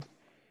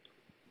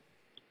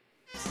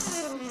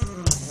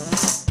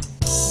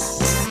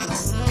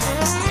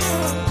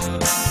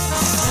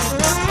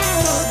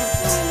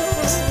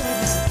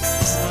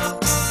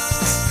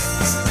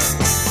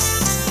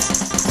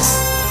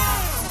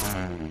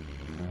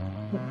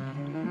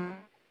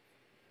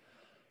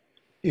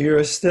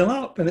You're still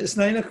up and it's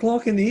 9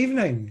 o'clock in the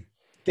evening.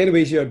 Get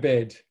away to your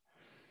bed.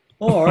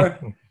 Or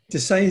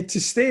decide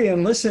to stay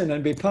and listen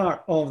and be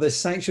part of the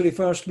Sanctuary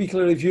First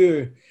Weekly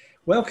Review.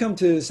 Welcome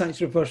to the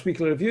Sanctuary First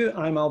Weekly Review.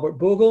 I'm Albert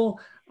Bogle,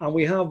 and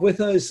we have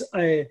with us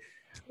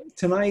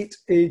tonight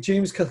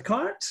James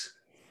Cathcart.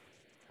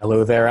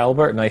 Hello there,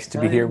 Albert. Nice to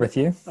be here with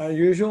you. As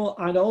usual,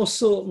 and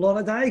also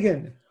Laura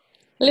Digan.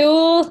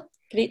 Hello.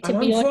 Great to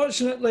be on.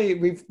 Unfortunately,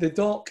 the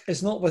doc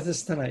is not with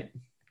us tonight.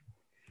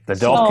 The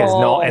doc is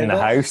not in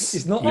the house.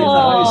 He's not in the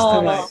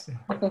house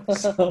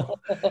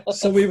tonight.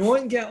 So we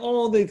won't get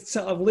all the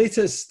sort of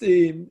latest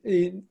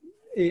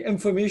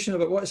information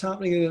about what's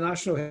happening in the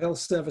National Health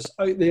Service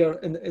out there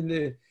in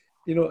the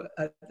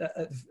at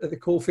the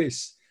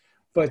coalface.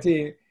 But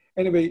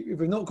anyway,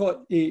 we've not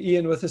got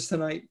Ian with us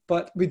tonight,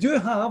 but we do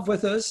have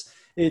with us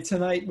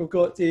tonight. We've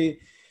got the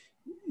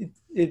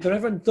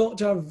Reverend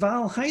Dr.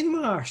 Val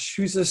Hindmarsh,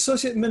 who's the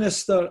Associate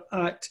Minister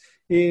at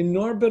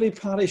Norbury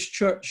Parish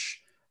Church.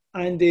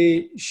 And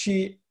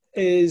she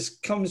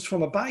comes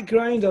from a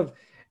background of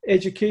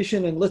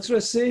education and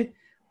literacy,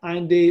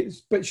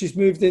 but she's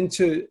moved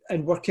into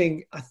and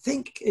working, I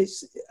think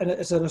as an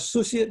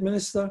associate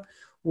minister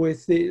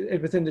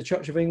within the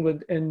Church of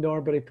England in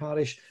Norbury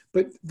Parish.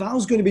 But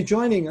Val's going to be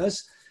joining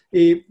us.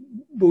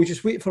 We'll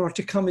just wait for her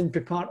to come and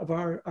be part of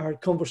our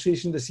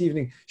conversation this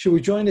evening. She will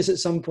join us at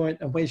some point,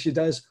 and when she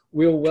does,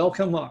 we'll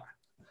welcome her.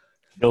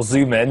 She'll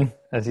zoom in,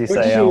 as you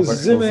say, Albert. She'll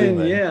zoom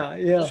in,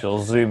 yeah.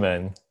 She'll zoom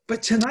in.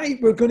 But tonight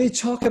we're going to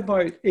talk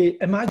about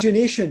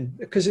imagination,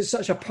 because it's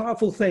such a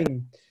powerful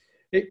thing.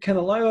 It can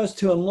allow us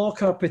to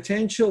unlock our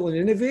potential and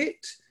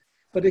innovate,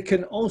 but it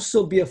can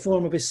also be a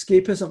form of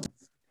escapism.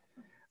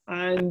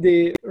 And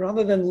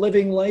rather than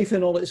living life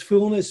in all its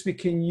fullness, we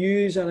can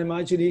use our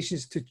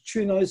imaginations to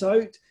tune us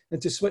out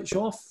and to switch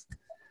off.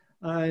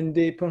 And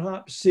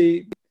perhaps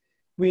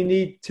we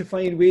need to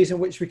find ways in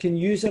which we can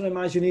use our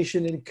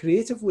imagination in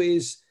creative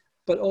ways,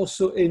 but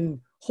also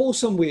in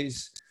wholesome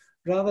ways,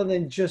 rather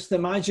than just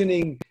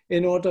imagining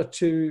in order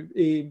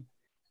to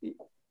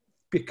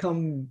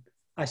become,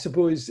 I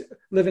suppose,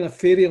 live in a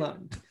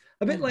fairyland.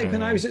 A bit like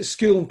when I was at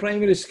school, in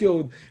primary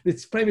school,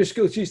 the primary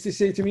schools used to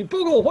say to me,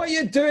 "Bogle, what are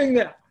you doing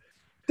there?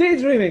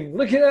 Daydreaming,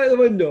 looking out the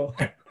window."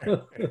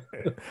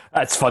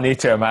 That's funny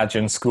to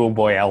imagine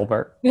schoolboy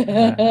Albert.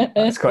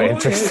 That's quite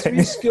interesting.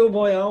 Yes,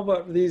 schoolboy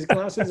Albert with these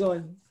glasses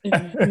on.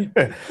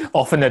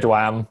 Often a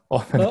dwam.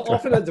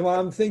 Often a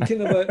dwam,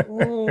 thinking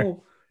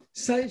about,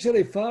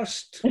 Sanctuary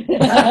First. I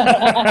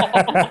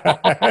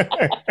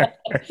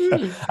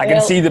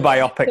can see the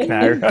biopic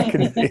now. I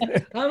can see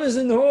it.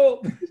 Amazon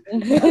Hope.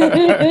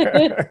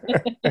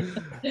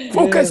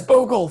 Focus,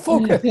 Bogle,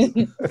 focus.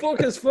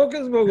 Focus,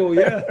 Bogle,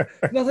 yeah.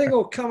 Nothing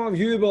will come of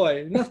you,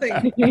 boy. Nothing.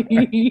 I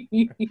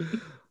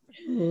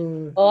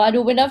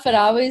know whenever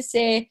I was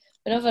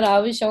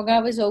young, I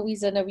was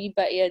always in a wee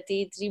bit of a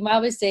daydream. I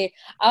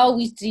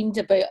always dreamed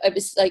about, it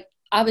was like,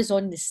 I was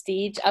on the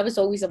stage. I was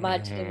always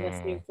imagining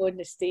myself on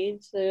the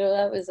stage. So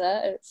that was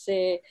it.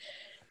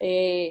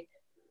 It's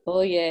oh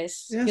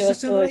yes.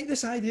 Yes, I like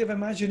this idea of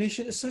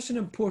imagination. It's such an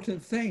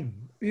important thing,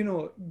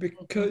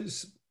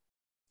 because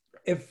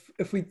if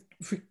we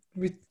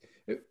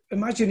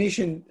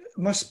imagination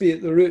must be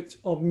at the root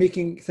of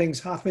making things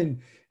happen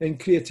in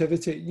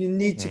creativity. You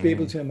need to be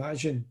able to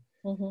imagine.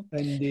 Mm-hmm.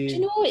 And do you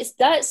know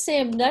that's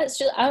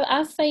just,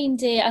 I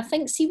find I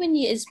think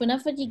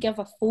whenever you give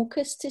a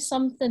focus to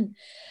something,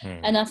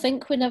 and I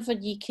think whenever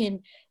you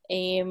can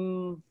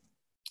and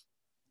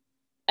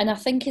I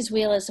think as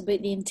well it's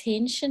about the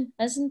intention,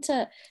 isn't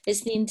it?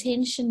 It's the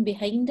intention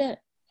behind it.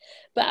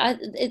 But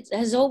it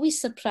has always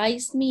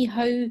surprised me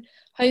how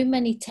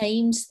many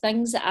times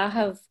things that I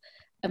have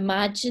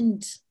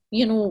imagined,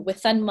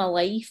 within my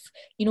life,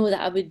 that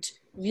I would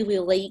really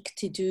like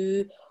to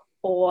do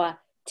or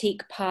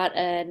take part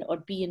in or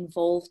be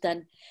involved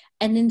in,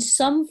 and in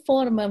some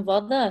form or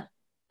other,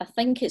 I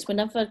think it's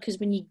because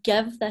when you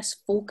give this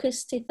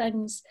focus to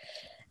things,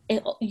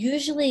 it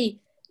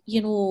usually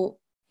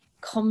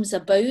comes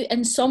about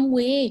in some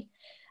way,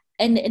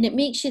 and it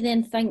makes you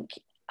then think,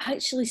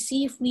 actually,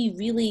 see if we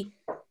really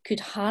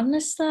could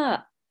harness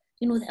that,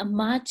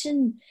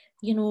 imagine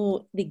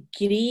the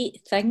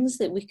great things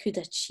that we could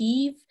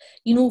achieve,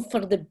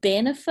 for the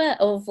benefit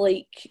of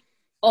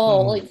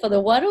for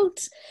the world.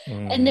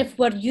 And if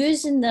we're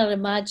using their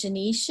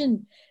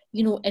imagination,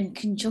 in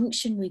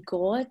conjunction with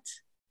God,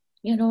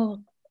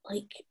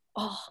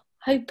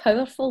 how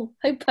powerful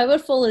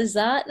is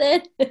that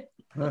then?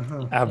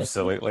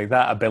 Absolutely.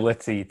 That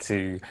ability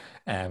to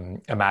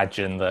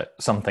imagine that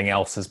something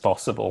else is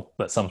possible,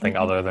 that something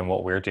other than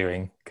what we're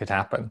doing could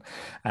happen.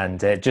 And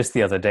just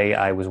the other day,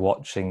 I was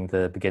watching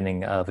the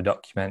beginning of a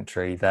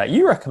documentary that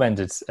you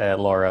recommended,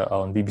 Laura,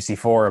 on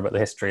BBC4 about the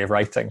history of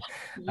writing.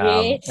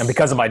 Yes. And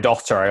because of my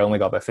daughter, I only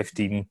got about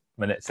 15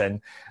 minutes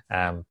in,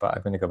 but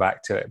I'm going to go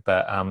back to it.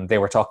 But they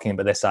were talking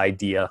about this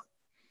idea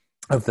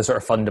of the sort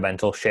of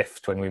fundamental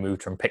shift when we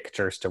moved from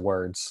pictures to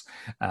words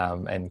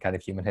in kind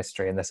of human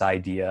history, and this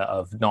idea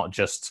of not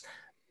just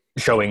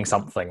showing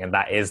something, and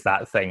that is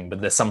that thing,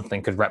 but this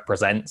something could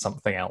represent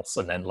something else,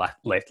 and then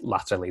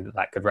latterly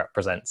that could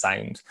represent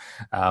sound.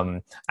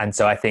 And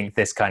so I think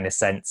this kind of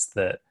sense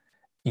that,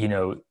 you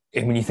know,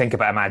 when you think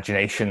about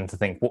imagination, to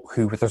think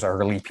who were those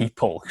early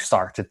people who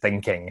started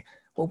thinking,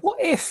 well, what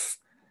if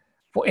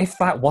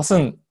that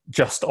wasn't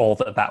just all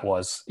that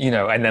was, you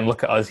know, and then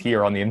look at us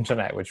here on the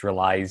internet, which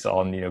relies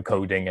on, you know,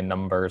 coding and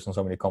numbers and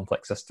so many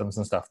complex systems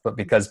and stuff. But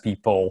because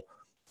people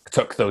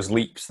took those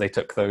leaps, they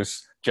took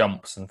those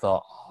jumps and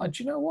thought, oh,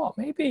 do you know what?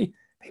 Maybe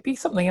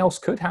something else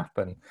could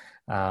happen.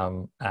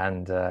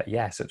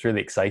 Yes, it's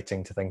really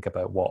exciting to think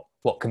about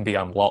what can be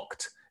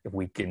unlocked if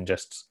we can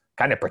just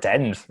kind of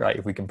pretend, right?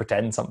 If we can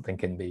pretend something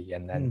can be,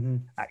 and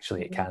then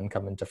actually it can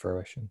come into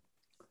fruition.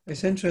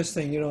 It's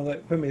interesting, you know,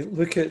 that when we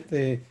look at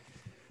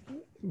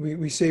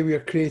we say we are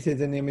created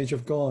in the image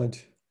of God,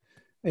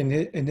 in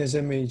his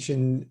image,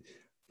 and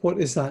what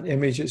is that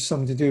image? It's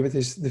something to do with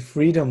the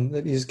freedom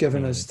that he's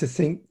given us to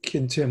think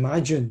and to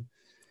imagine.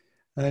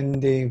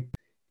 And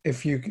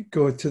if you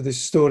go to the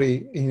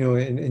story, you know,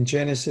 in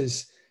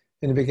Genesis,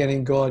 in the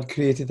beginning, God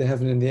created the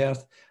heaven and the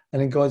earth,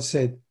 and then God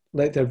said,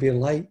 let there be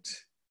light.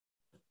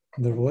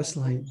 And there was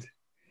light.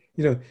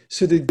 You know,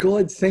 so did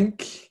God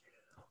think,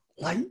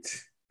 light?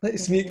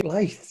 Let's make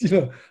light, you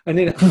know, and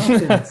then it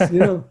happened, you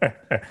know.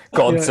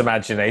 God's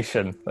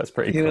imagination. That's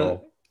pretty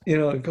cool. You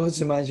know,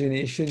 God's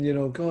imagination, you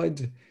know,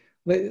 God,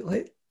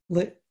 let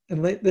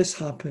this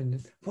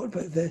happen. What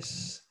about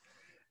this?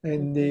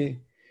 And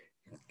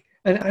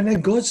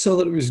then God saw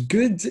that it was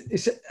good.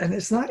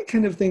 It's that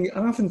kind of thing.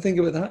 I often think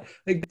about that.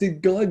 Like,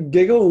 did God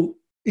giggle,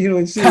 you know,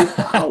 and say,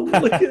 oh,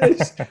 look at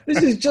this.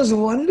 This is just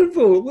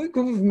wonderful. Look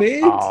what we've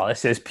made. Oh,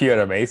 this is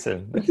pure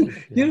amazing.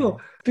 You know,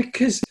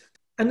 because,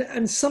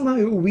 and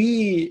somehow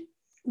we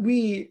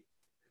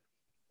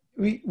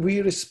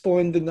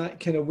respond in that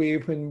kind of way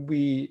when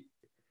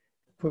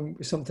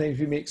sometimes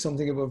we make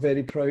something that we're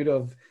very proud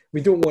of.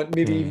 We don't want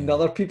maybe even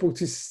other people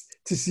to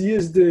see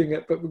us doing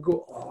it, but we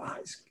go, oh,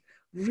 that's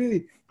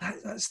really,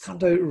 that's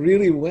turned out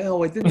really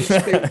well. I didn't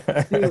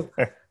expect, you know,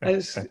 and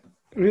it's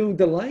real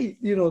delight,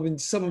 you know, when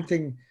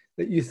something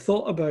that you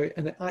thought about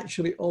and it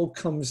actually all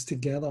comes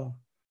together,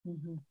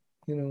 you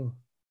know.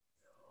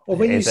 Or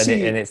when you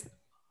see,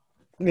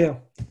 yeah.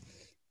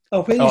 I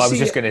was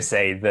just going to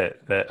say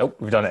that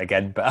we've done it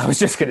again, but I was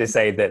just going to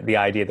say that the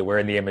idea that we're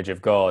in the image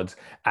of God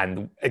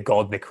and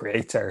God, the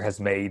creator, has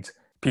made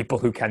people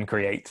who can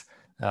create.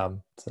 So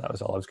that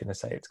was all I was going to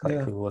say. It's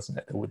quite cool, isn't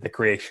it? The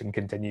creation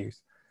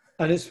continues.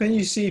 And it's when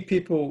you see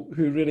people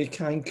who really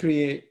can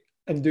create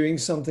and doing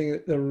something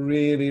that they're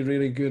really,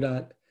 really good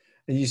at,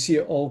 and you see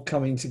it all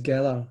coming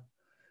together,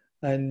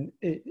 and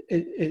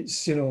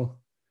it's, you know,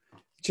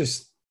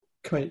 just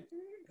quite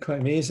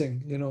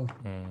amazing, you know.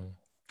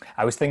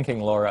 I was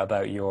thinking, Laura,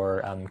 about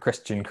your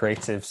Christian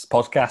Creatives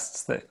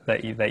podcasts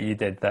that you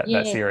did,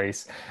 that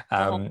series,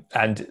 and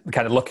kind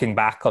of looking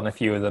back on a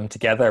few of them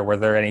together. Were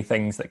there any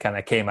things that kind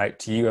of came out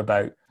to you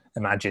about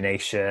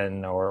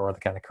imagination or the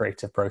kind of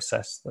creative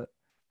process that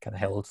kind of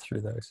held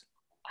through those?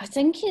 I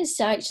think it's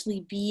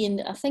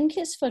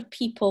for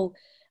people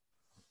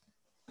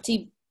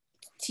to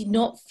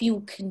not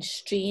feel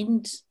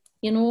constrained,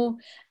 you know,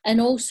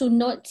 and also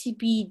not to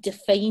be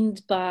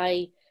defined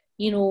by,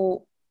 you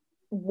know,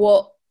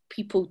 what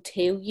people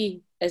tell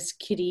you as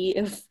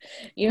creative,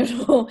 you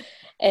know,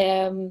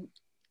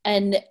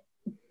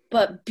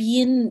 but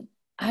being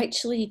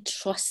actually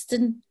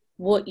trusting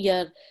what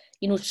you're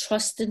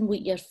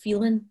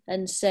feeling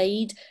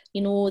inside,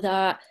 you know,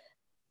 that,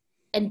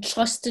 and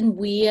trusting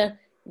where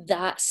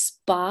that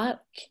spark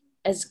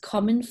is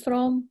coming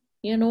from,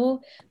 you know,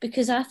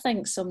 because I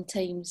think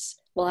sometimes,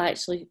 I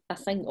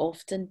think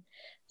often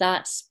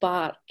that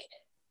spark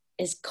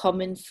is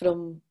coming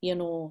from, you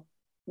know,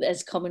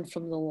 the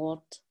Lord,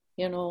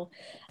 you know,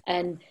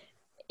 and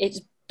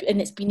it's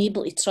being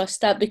able to trust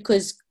that,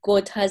 because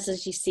God has,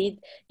 as you said,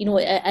 you know,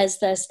 it is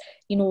this,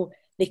 you know,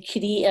 the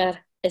creator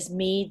has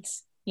made,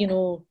 you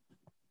know,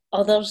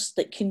 others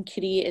that can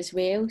create as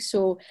well.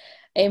 So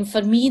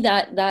for me,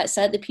 that's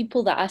it. The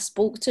people that I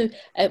spoke to,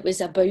 it was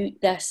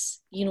about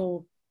this, you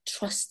know,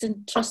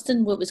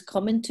 trusting what was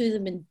coming to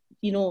them, and,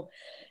 you know,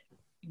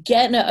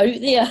 getting it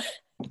out there.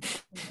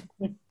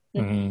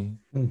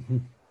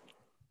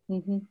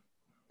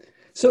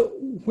 So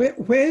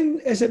when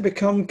has it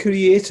become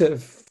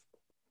creative,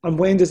 and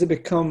when does it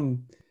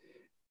become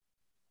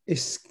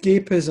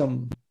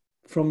escapism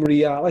from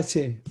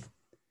reality?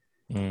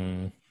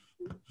 It's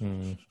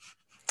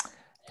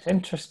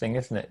interesting,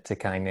 isn't it,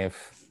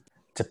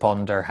 to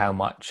ponder how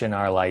much in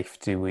our life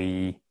do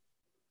we,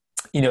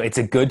 you know, it's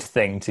a good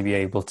thing to be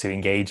able to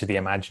engage the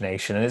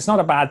imagination, and it's not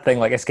a bad thing.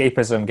 Like,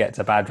 escapism gets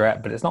a bad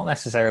rep, but it's not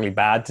necessarily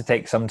bad to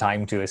take some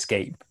time to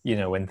escape, you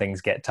know, when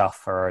things get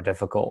tough or are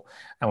difficult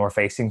and we're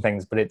facing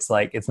things. But it's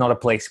like, it's not a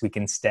place we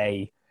can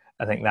stay.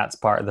 I think that's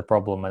part of the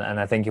problem. And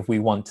I think if we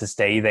want to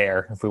stay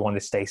there, if we want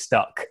to stay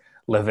stuck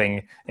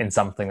living in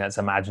something that's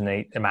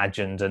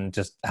imagined and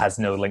just has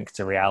no link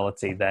to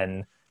reality,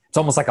 then it's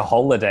almost like a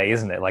holiday,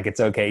 isn't it? Like, it's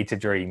okay to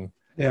dream.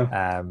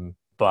 Yeah.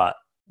 But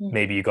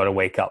maybe you got to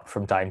wake up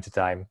from time to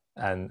time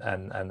and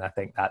I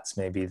think that's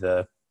maybe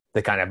the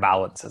kind of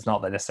balance. It's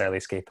not that necessarily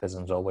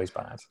escapism is always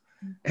bad.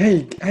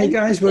 Hey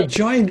guys, we're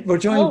joined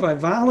by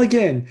Val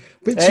again.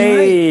 But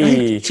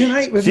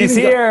tonight she's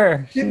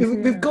here.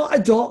 We've got a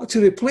doc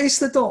to replace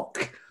the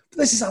doc.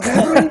 This is a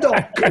veteran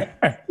doc.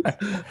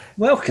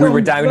 Welcome. We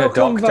were down a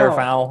Dr.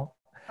 Val.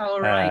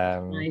 All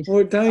right.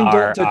 We're down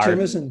Dr.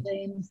 Jimison.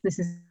 This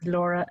is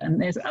Laura,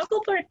 and there's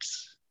Albert.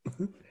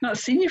 Not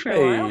seen you for a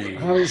while. I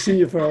haven't seen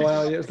you for a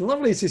while yet. It's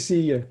lovely to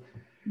see you.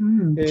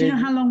 Do you know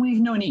how long we've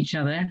known each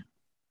other?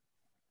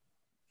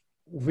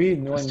 We've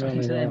known one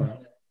another.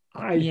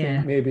 I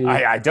think maybe.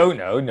 I don't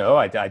know. No,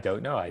 I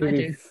don't know.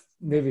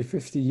 Maybe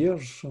 50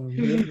 years.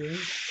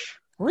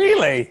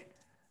 Really?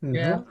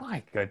 Yeah. Oh,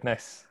 my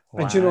goodness.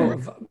 Wow. And you know,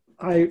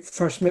 I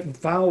first met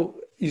Val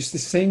used to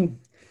sing,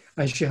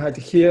 and she had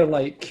hair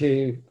like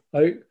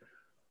out,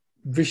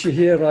 bushy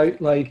hair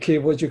out like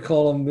what do you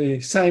call him, the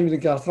Simon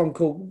and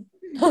Garfunkel,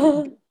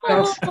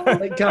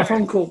 like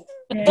Garfunkel,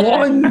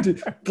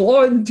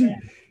 blonde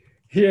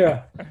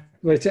hair.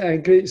 But a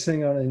great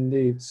singer and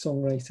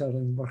songwriter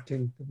and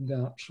working in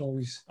the arts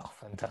always. Oh,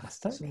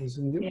 fantastic.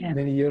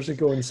 Many years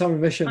ago in Summer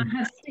Mission. I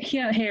had sticky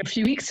out hair a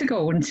few weeks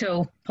ago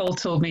until Paul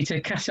told me to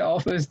cut it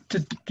off as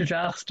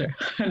disaster.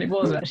 And it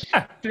was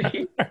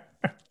actually.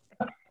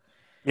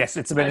 Yes,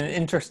 it's been an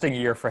interesting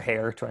year for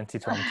hair,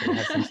 2020,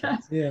 hasn't it?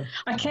 Yeah.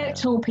 I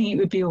kept hoping it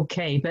would be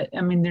okay, but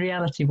I mean, the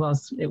reality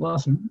was it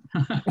wasn't.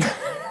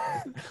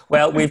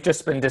 Well, we've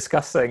just been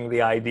discussing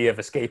the idea of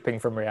escaping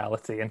from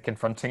reality and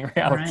confronting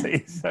reality.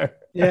 Right. So.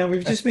 Yeah,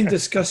 we've just been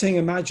discussing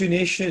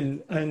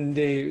imagination and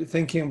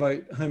thinking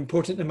about how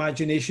important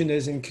imagination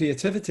is in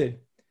creativity.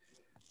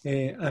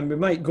 And we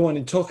might go on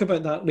and talk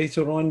about that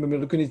later on when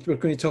we're going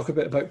to talk a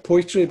bit about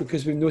poetry,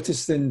 because we've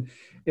noticed in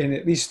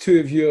at least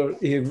two of your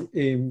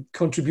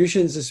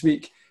contributions this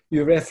week,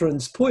 you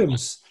reference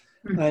poems.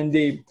 Mm-hmm.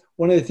 And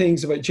one of the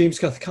things about James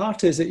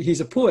Cathcart is that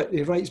he's a poet,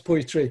 he writes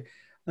poetry.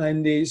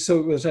 And so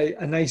it was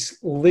a nice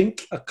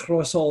link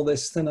across all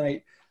this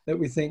tonight that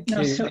we think...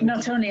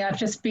 Not only, I've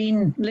just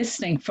been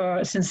listening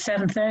since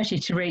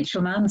 7:30 to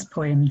Rachel Mann's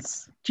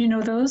poems. Do you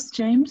know those,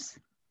 James?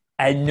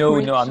 No,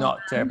 I'm not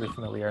terribly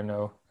familiar,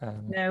 no.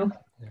 No?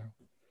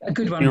 A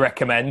good one. Do you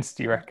recommend?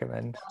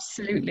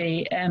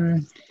 Absolutely.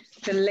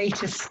 The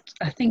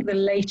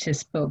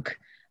latest book,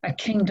 A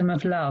Kingdom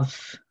of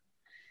Love.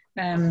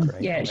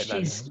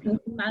 She's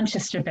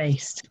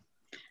Manchester-based.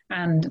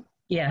 And...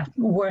 yeah,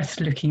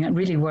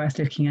 really worth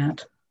looking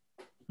at.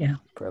 Yeah.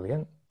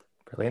 Brilliant.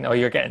 Oh,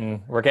 we're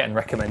getting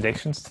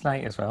recommendations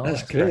tonight as well.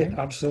 That's great.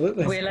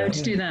 Absolutely. Are we allowed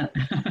to do that?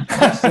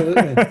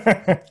 Absolutely.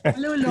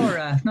 Hello,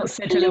 Laura. Not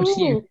said hello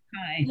to you.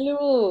 Hi.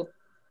 Hello.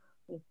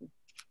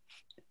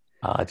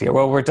 Dear.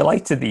 Well, we're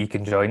delighted that you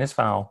can join us,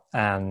 Val,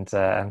 and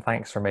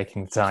thanks for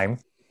making the time,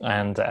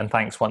 and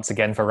thanks once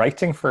again for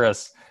writing for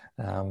us.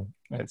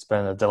 It's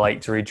been a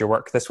delight to read your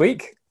work this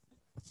week.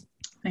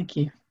 Thank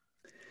you.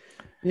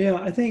 Yeah,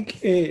 I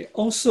think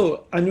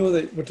also I know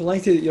that we're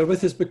delighted that you're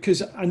with us,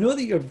 because I know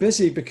that you're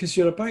busy because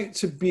you're about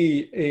to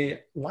be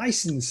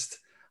licensed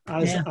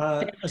as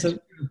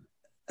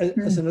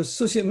an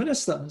associate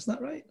minister. Is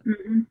that right?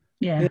 Mm-hmm.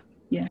 Yeah.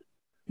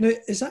 Now,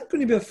 is that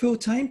going to be a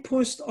full-time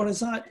post, or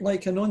is that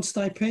like a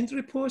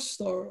non-stipendiary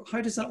post, or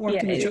how does that work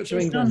in the Church of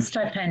England? It's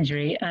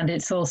non-stipendiary, and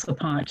it's also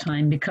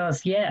part-time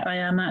because, I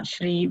am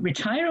actually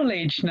retirement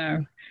age now.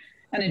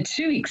 And in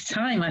 2 weeks'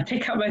 time, I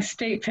pick up my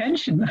state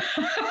pension.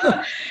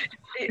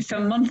 It's a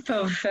month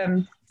of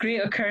great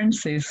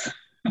occurrences.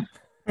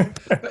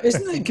 But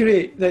isn't it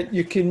great that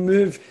you can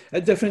move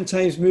at different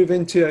times, move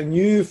into a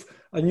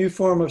new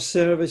form of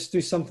service, do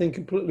something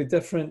completely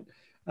different,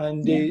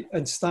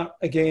 and start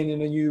again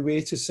in a new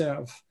way to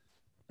serve,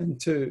 and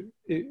to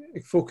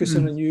focus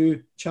on a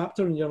new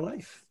chapter in your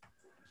life?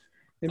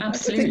 Absolutely. I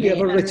don't think we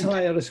ever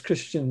retire as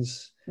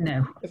Christians.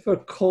 No. If we're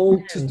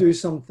called to do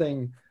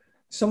something.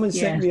 Someone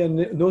sent me a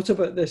note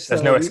about this.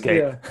 There's no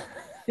escape.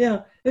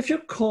 Yeah, if you're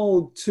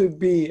called to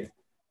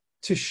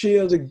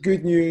share the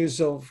good news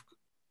of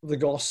the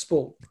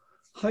gospel,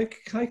 how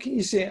can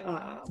you say,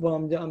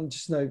 I'm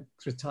just now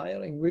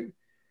retiring?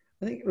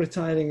 I think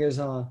retiring is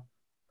I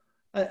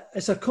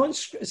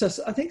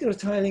think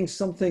retiring is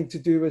something to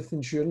do with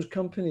insurance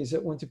companies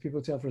that wanted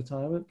people to have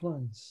retirement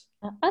plans.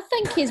 I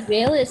think as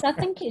well, I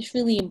think it's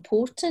really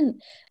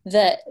important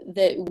that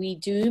we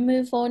do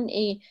move on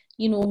to,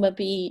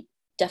 maybe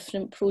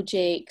different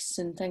projects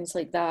and things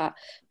like that,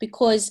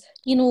 because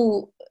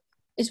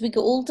as we get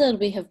older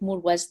we have more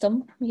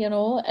wisdom,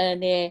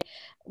 and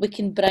we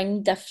can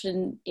bring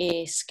different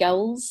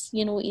skills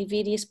to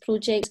various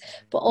projects,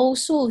 but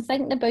also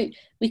thinking about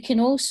we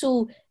can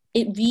also,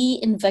 it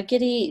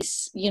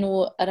reinvigorates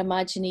our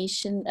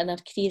imagination and our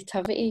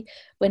creativity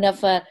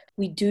whenever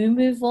we do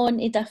move on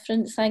to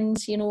different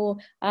things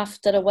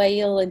after a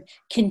while, and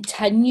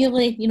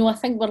continually I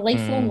think we're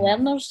lifelong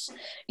learners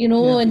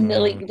and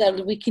like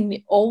that we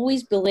can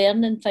always be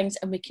learning things,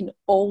 and we can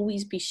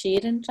always be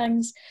sharing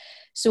things.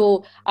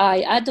 So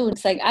I don't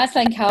think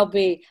I'll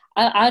be.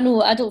 I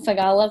know I don't think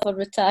I'll ever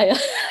retire.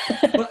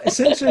 Well,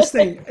 it's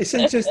interesting. It's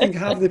interesting to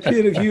have the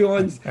pair of you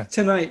on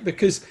tonight,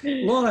 because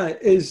Laura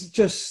is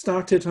just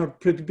started her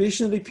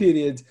probationary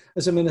period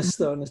as a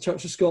minister in the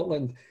Church of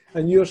Scotland,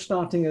 and you're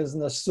starting as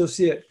an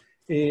associate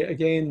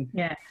again.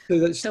 Yeah.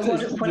 So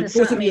what does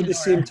both that of you mean, at the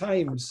same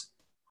times.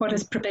 What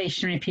is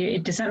probationary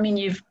period? Does that mean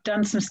you've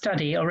done some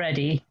study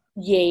already?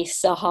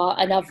 Yes,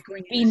 and I've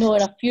been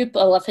on a few.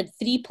 I've had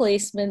 3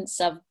 placements.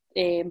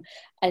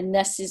 And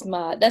this is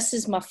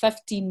my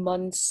 15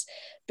 months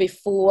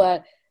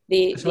before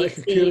they say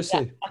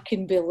that I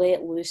can be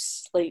let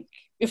loose, like,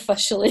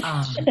 officially.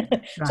 Right.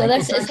 So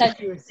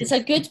it's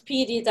a good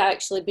period,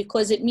 actually,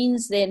 because it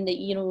means then that,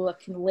 you know, I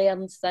can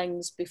learn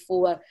things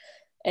before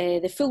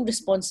the full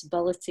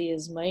responsibility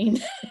is mine.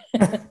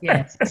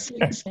 Yes. So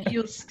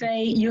you'll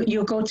stay.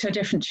 You'll go to a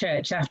different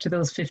church after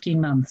those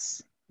 15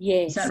 months.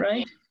 Yes. Is that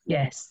right?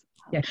 Yes.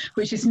 Yeah.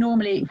 Which is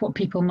normally what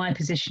people in my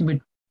position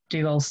would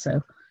do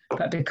also.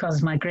 But because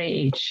of my great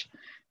age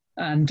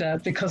and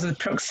because of the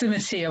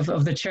proximity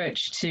of the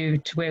church to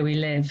where we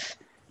live,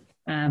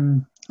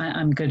 I'm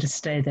going to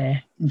stay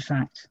there, in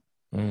fact.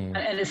 And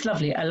it's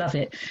lovely. I love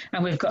it.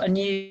 And we've got a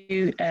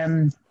new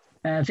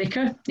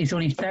vicar. He's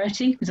only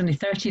 30. He was only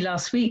 30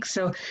 last week.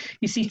 So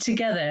you see,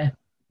 together,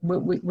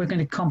 we're going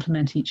to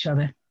complement each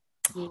other.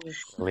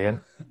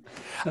 Brilliant.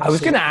 I was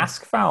going to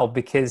ask, Val,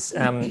 because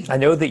I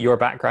know that your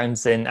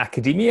background's in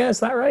academia. Is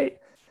that right?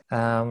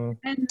 And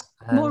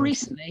more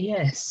recently,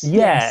 yes.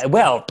 Yeah,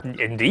 well,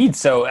 indeed.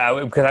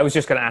 So, because I was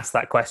just going to ask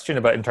that question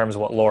about, in terms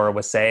of what Laura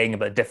was saying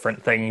about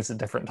different things at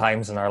different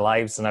times in our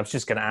lives, and I was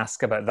just going to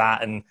ask about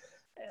that and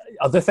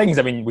other things.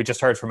 I mean, we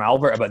just heard from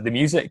Albert about the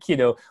music. You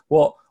know,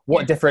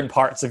 what different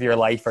parts of your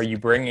life are you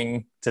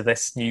bringing to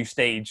this new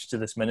stage, to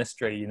this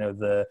ministry? You know,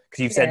 because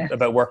you said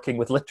about working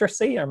with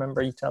literacy. I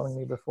remember you telling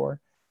me before.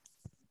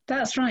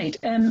 That's right.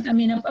 I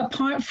mean,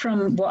 apart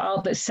from what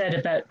Albert said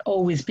about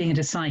always being a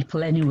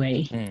disciple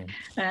anyway,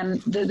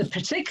 the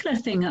particular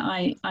thing that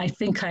I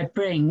think I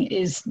bring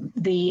is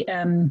the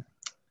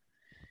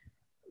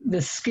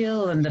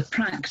skill and the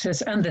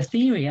practice and the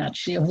theory,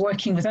 actually, of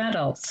working with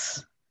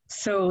adults.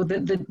 So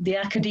the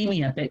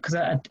academia bit, because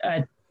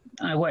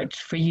I worked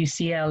for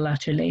UCL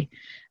latterly,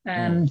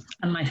 and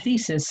my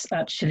thesis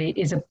actually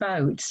is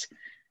about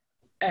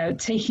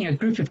taking a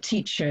group of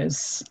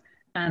teachers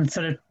and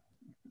sort of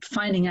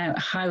finding out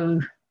how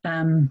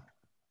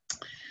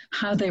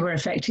they were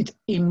affected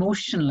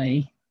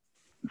emotionally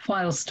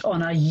whilst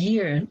on a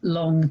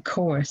year-long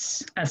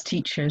course as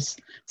teachers.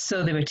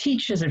 So they were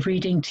teachers of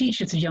reading,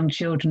 teachers of young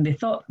children. They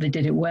thought they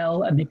did it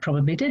well, and they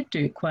probably did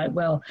do it quite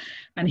well.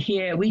 And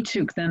here we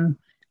took them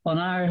on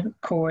our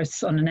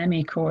course, on an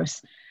MA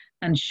course,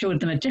 and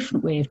showed them a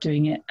different way of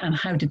doing it, and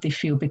how did they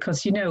feel?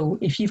 Because, you know,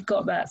 if you've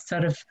got that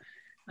sort of,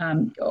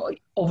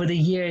 over the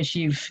years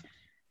you've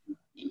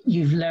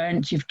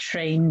learned, you've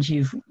trained,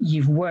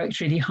 you've worked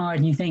really hard,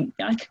 and you think,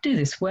 I could do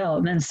this well.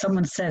 And then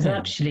someone says,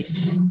 actually,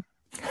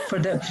 for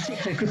the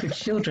particular group of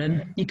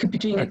children, you could be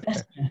doing it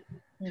better.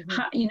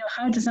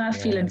 How does that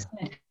feel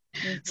inside?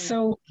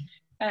 So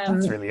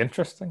that's really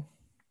interesting.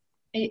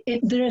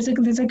 There's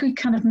a good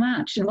kind of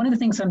match. And one of the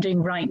things I'm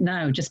doing right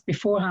now, just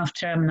before half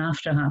term and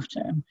after half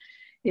term,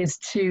 is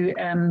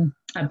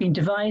I've been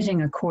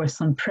devising a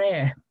course on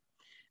prayer.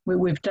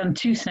 We've done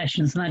 2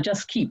 sessions, and I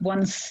just keep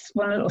one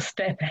little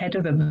step ahead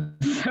of them.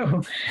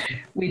 So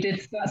we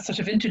did that sort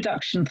of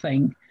introduction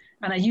thing,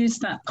 and I used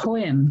that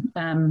poem,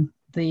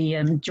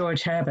 the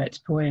George Herbert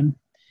poem.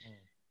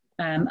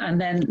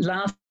 And then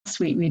last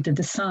week we did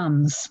the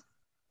Psalms.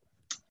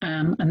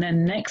 And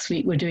then next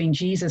week we're doing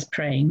Jesus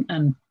praying,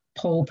 and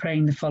Paul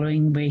praying the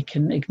following week,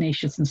 and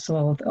Ignatius, and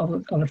so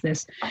all of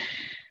this.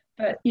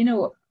 But, you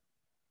know,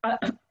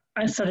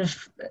 I've sort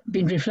of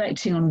been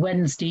reflecting on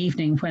Wednesday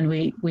evening when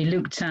we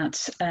looked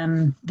at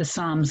the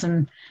Psalms,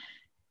 and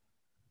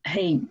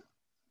hey,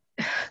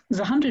 there's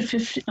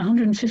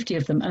 150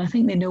 of them, and I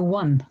think they know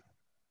one.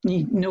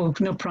 No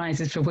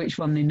prizes for which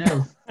one they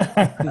know.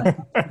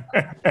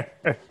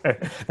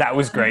 That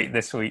was great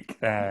this week,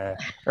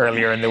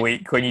 earlier in the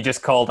week, when you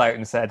just called out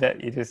and said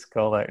it. You just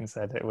called out and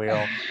said it. We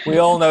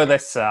all know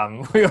this,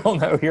 we all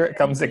know, here it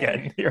comes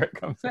again. Here it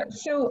comes. But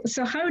so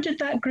how did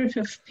that group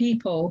of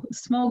people,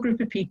 small group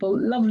of people,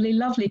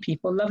 lovely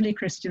people, lovely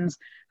Christians,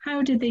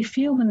 how did they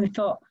feel when they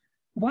thought,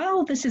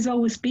 wow, this has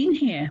always been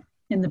here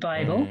in the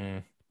Bible.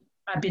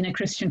 I've been a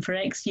Christian for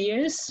X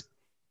years.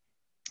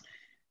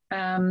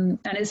 And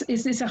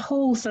it's a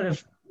whole sort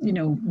of, you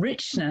know,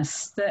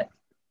 richness that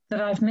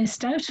I've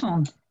missed out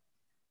on.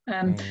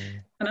 And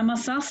I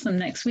must ask them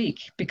next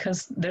week,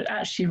 because they're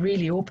actually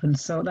really open.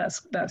 So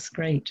that's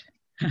great.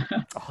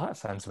 Oh, that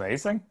sounds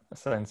amazing. That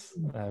sounds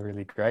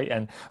really great.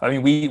 And I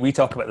mean, we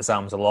talk about the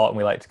Psalms a lot, and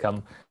we like to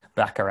come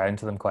back around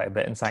to them quite a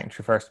bit in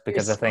Sanctuary First,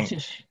 because I think...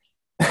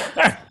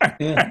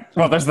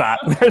 Well, there's that.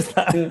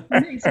 It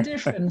makes a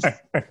difference.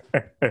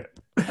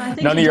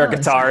 None of your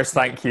guitars,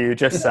 thank you.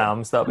 Just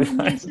Psalms. That'll be fine.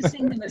 We used to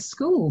sing them at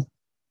school.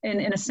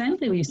 In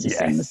assembly, we used to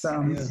sing the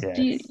Psalms.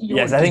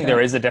 Yes, I think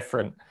there is a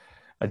different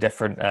a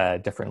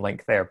different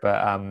link there.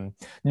 But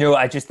no,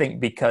 I just think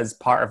because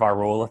part of our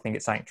role, I think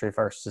at Sanctuary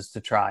First, is to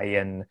try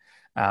and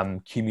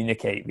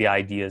communicate the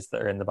ideas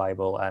that are in the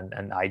Bible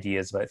and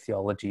ideas about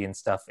theology and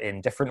stuff in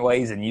different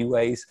ways and new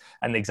ways.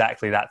 And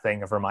exactly that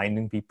thing of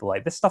reminding people,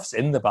 like, this stuff's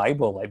in the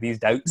Bible, like these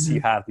doubts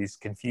you have, these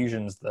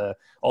confusions,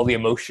 all the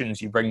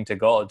emotions you bring to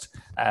God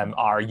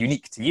are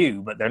unique to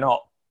you, but they're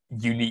not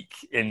unique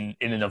in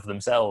and of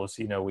themselves.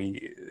 You know,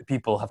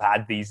 people have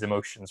had these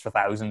emotions for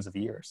thousands of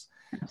years.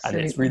 Absolutely.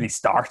 And it's really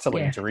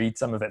startling to read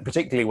some of it,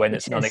 particularly when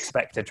it's an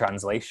unexpected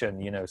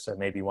translation, you know, so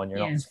maybe one you're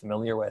not as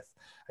familiar with,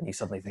 and you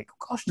suddenly think,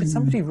 oh gosh, did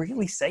somebody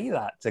really say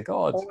that to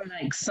God? Or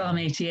like Psalm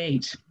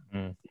 88,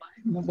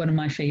 one of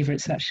my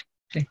favorites,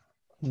 actually.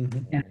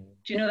 Yeah.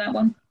 Do you know that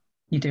one?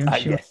 You do,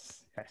 I'm sure.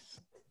 Yes,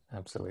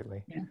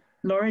 absolutely. Yeah.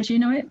 Laura, do you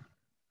know it?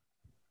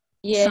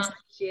 Yes. Psalm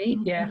 88,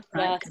 yeah.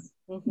 Right. Yes.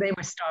 They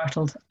were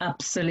startled,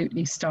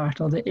 absolutely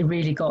startled. It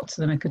really got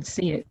to them. I could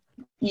see it,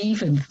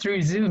 even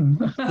through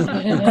Zoom.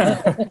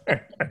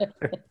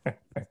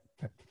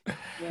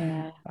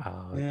 Yeah.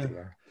 Oh,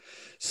 dear.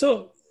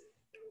 So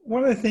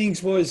one of the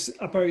things was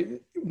about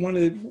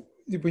when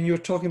you were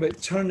talking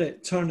about turn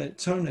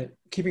it,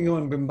 keeping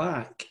on going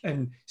back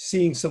and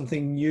seeing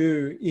something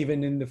new,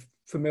 even in the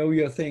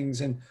familiar things.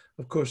 And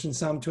of course, in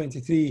Psalm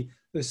 23,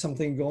 there's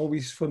something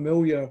always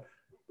familiar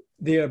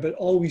there, but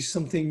always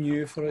something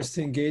new for us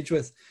to engage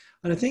with.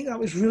 And I think that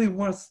was really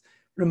worth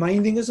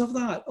reminding us of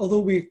that, although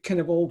we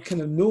all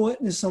know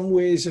it in some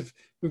ways, if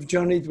we've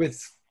journeyed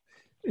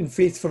in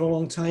faith for a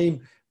long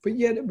time, but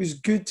yet it was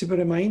good to be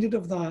reminded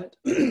of that.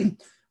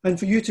 And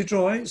for you to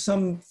draw out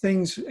some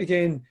things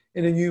again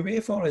in a new way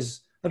for us.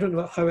 I don't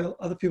know how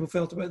other people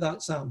felt about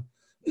that, Sam.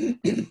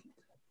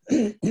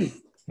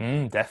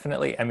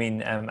 Definitely. I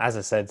mean, as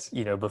I said,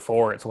 you know,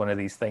 before, it's one of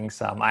these things,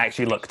 Sam. I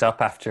actually looked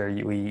up after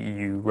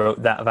you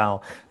wrote that,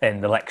 Val,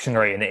 in the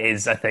lectionary, and it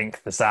is, I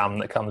think, the Psalm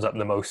that comes up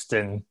the most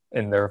in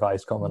the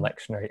Revised Common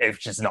Lectionary,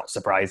 which is not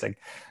surprising.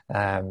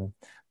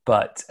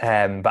 But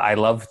I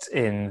loved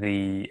in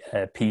the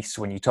piece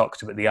when you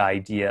talked about the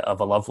idea of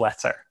a love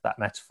letter, that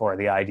metaphor,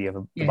 the idea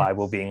of the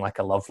Bible being like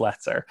a love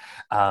letter,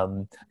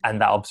 and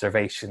that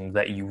observation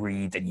that you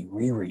read and you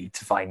reread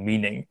to find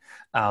meaning.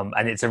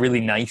 And it's a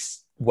really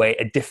nice way,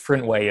 a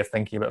different way of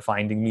thinking about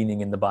finding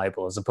meaning in the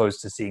Bible, as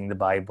opposed to seeing the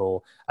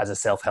Bible as a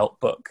self-help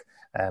book.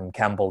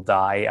 Campbell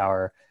Dye,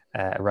 our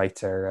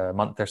writer a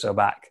month or so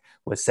back,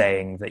 was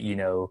saying that, you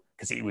know,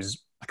 because he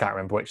was, I can't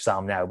remember which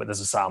psalm now, but there's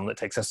a psalm that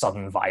takes a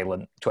sudden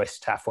violent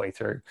twist halfway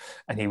through.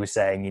 And he was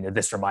saying, you know,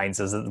 this reminds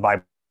us that the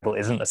Bible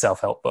isn't a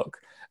self-help book.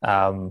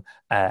 And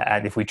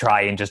if we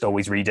try and just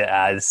always read it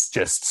as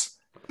just,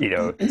 you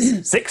know,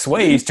 6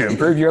 ways to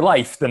improve your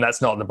life, then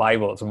that's not the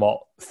Bible. It's a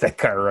lot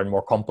thicker and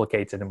more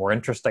complicated and more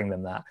interesting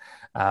than that.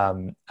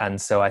 And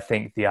so I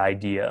think the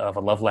idea of a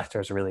love letter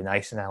is a really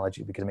nice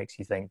analogy, because it makes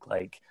you think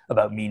like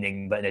about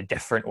meaning, but in a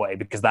different way,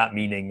 because that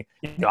meaning,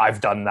 you know,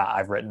 I've done that.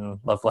 I've written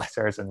love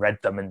letters and read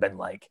them and been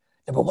like,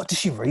 but what does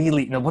she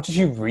really, what does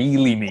she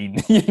really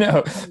mean? You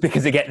know,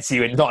 because it gets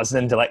you, and not as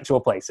an intellectual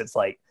place. It's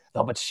like,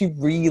 no, but does she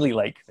really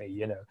like me?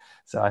 You know?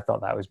 So I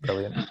thought that was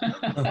brilliant.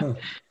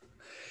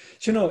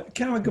 You know,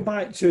 can I go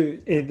back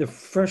to the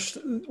first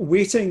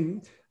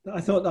waiting?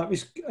 I thought that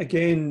was,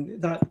 again,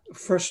 that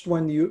first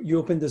one you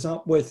opened us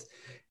up with,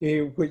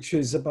 which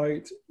is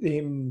about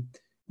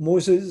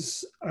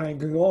Moses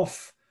going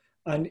off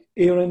and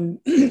Aaron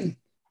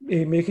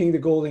making the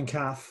golden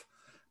calf.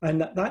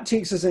 And that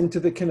takes us into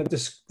the kind of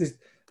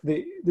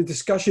the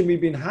discussion we've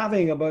been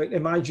having about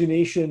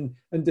imagination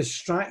and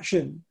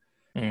distraction.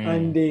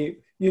 And, you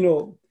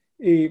know,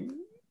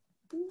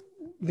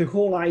 the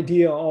whole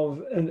idea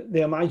of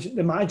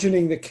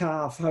imagining the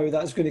calf, how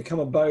that's going to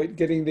come about,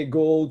 getting the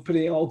gold,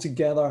 putting it all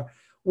together.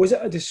 Was it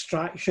a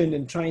distraction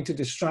and trying to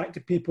distract the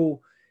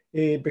people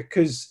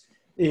because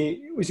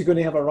was he going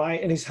to have a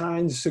right in his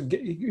hands? So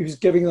he was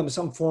giving them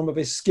some form of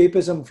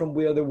escapism from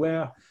where they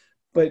were.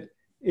 But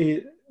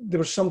there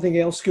was something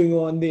else going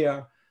on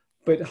there.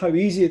 But how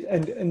easy,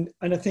 and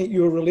I think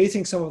you were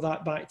relating some of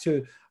that back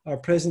to our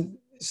present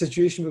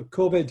situation with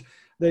COVID,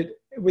 that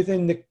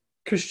within the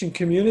Christian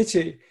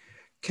community,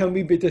 can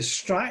we be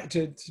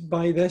distracted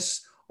by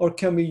this, or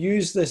can we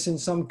use this in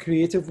some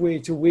creative way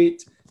to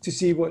wait to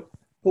see what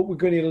we're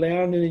going to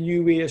learn in a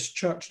new way as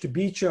church, to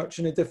be church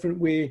in a different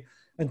way,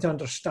 and to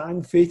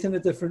understand faith in a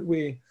different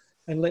way,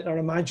 and let our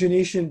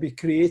imagination be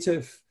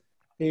creative,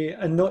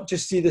 and not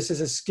just see this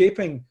as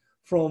escaping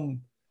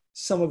from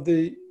some of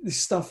the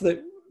stuff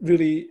that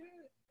really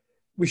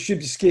we should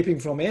be escaping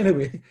from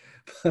anyway,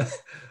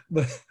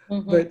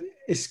 but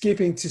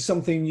escaping to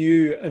something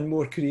new and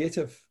more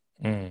creative.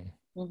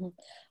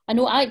 I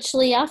know,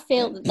 actually, I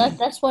felt that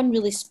this one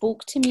really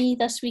spoke to me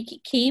this week.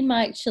 It came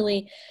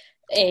actually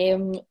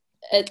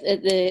at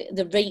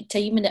the right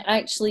time, and it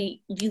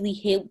actually really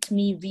helped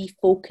me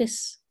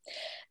refocus,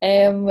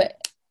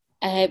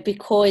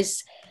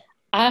 because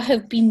I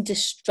have been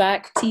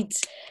distracted.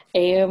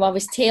 I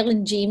was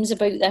telling James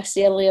about this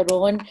earlier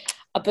on,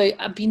 I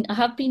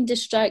have been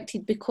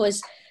distracted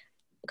because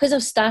because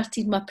I've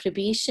started my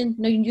probation.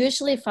 Now,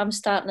 usually if I'm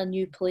starting a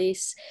new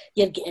place,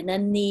 you're getting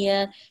in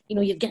there,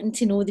 you're getting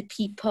to know the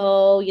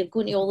people, you're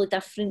going to all the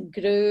different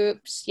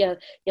groups, you're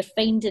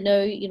finding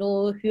out,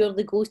 who are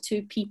the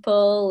go-to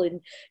people, and,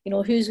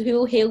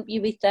 who'll help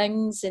you with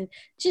things, and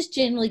just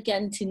generally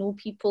getting to know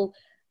people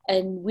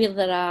and where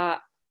they're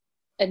at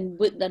and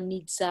what their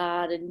needs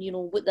are, and,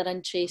 what they're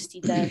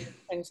interested in,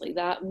 things like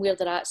that, and where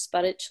they're at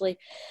spiritually.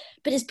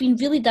 But it's been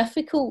really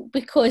difficult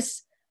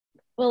because,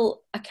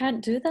 well, I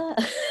can't do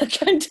that. I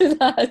can't do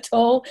that at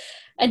all.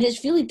 And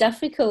it's really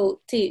difficult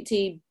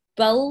to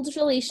build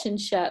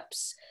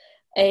relationships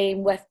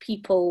with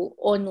people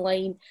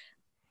online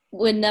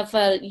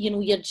whenever,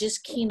 you're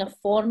just kind of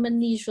forming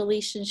these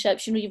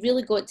relationships. You've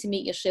really got to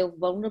make yourself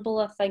vulnerable,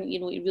 I think,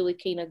 you really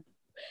kind of,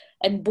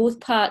 and both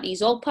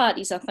parties, all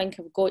parties, I think,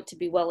 have got to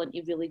be willing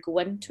to really go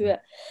into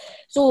it.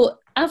 So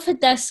I've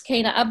had this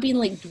I've been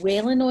like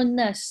dwelling on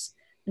this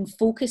and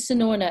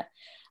focusing on it.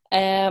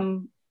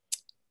 And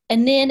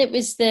then it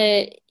was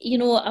but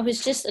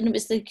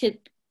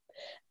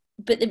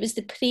it was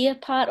the prayer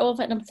part of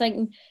it. And I'm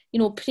thinking,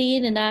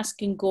 praying and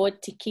asking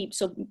God to keep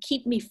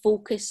me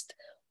focused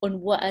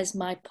on what is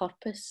my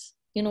purpose,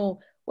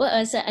 what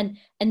is it? And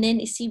then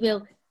to see,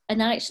 well,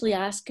 and actually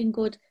asking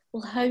God,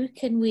 well, how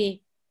can you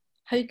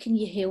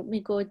help me,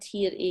 God,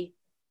 here to,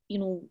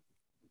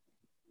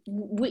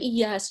 what are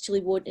you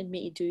actually wanting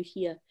me to do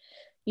here?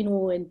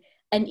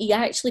 And he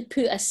actually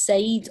put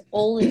aside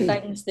all the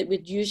things that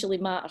would usually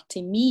matter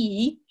to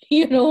me,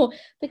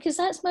 because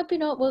that's maybe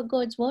not what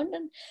God's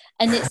wanting.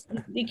 And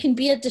it can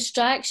be a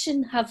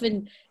distraction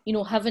having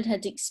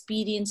had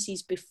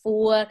experiences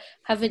before,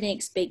 having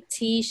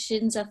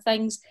expectations of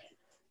things.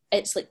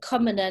 It's like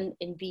coming in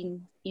and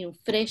being,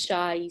 fresh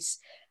eyes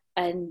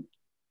and,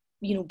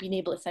 being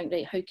able to think,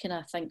 right, how can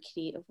I think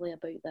creatively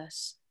about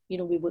this?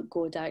 With what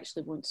God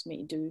actually wants me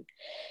to do.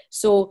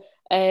 So,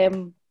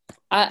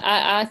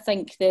 I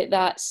think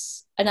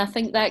that's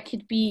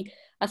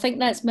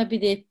maybe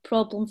the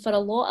problem for a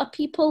lot of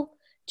people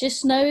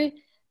just now.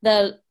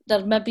 They're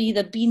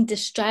being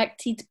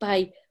distracted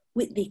by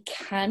what they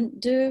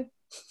can't do,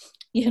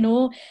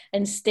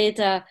 instead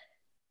of,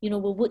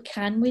 well, what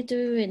can we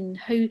do, and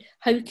how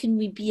can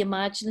we be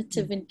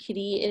imaginative and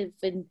creative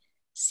and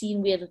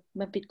seeing where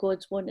maybe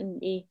God's wanting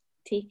to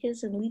take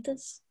us and lead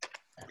us.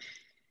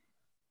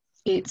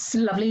 It's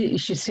lovely that you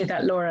should say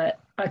that, Laura.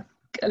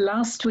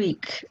 Last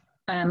week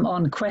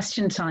on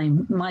Question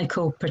Time,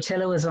 Michael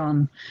Portillo was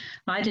on.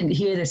 I didn't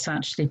hear this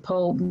actually.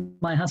 Paul,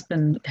 my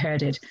husband,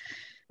 heard it.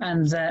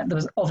 And there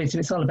was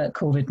obviously, it's all about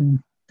COVID and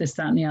this,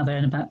 that and the other,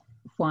 and about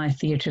why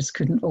theatres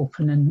couldn't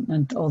open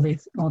and all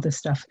this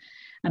stuff.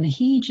 And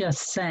he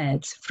just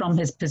said, from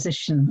his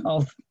position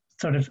of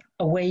sort of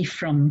away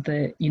from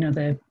the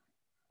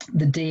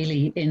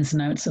daily ins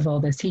and outs of all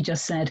this, he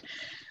just said,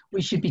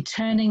 we should be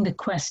turning the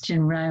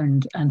question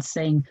round and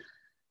saying,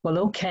 well,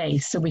 okay,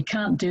 so we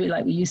can't do it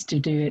like we used to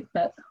do it,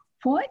 but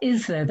what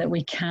is there that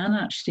we can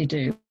actually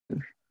do?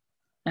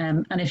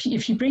 And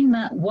if you bring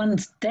that one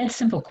dead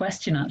simple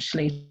question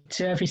actually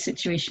to every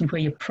situation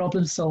where you're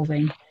problem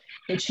solving,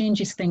 it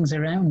changes things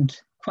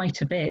around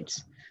quite a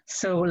bit.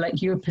 So like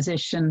your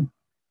position,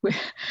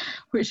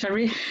 which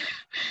I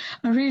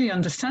really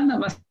understand, that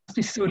must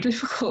be so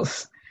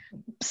difficult.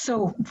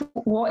 So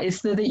what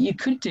is there that you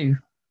could do?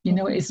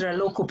 Is there a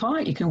local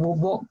park you can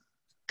walk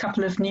a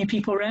couple of new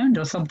people around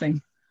or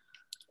something?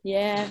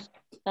 Yeah,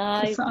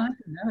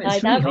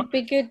 that would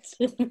be good.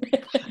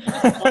 Good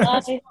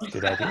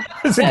idea.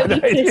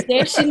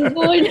 Procession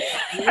going.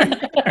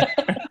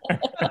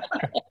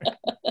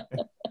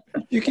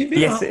 You can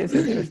meet up. It is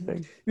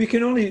interesting. You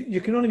can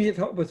only meet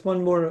up with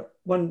one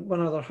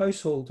other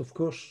household, of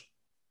course.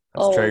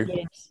 That's true.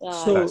 Yes.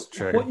 So that's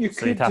true. What you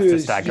could do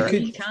is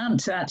you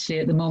can't actually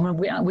at the moment.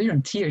 We're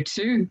in tier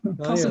 2,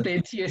 possibly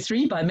in tier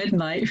 3 by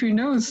midnight. Who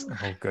knows?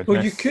 Oh goodness.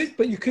 Well,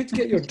 you could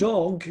get your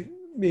dog.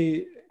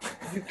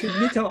 You could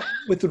meet up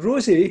with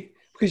Rosie,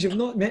 because you've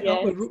not met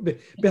up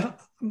with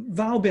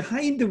Val.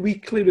 Behind the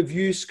weekly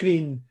review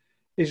screen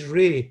is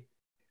Ray,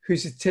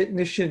 who's a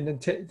technician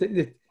and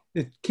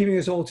keeping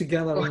us all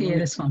together. Oh, yeah,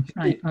 this one,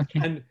 right?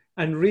 Okay.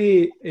 And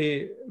Ray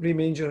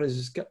Manger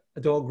has got a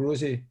dog,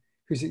 Rosie,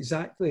 who's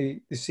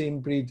exactly the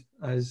same breed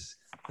as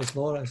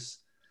Laura's.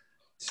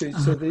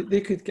 So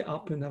they could get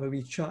up and have a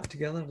wee chat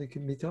together. They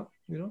can meet up,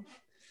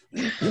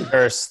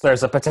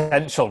 There's a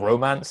potential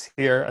romance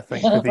here, I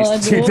think, with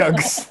these two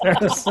dogs.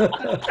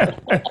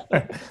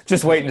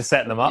 Just waiting to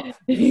set them up.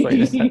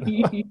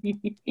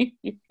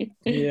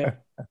 Yeah.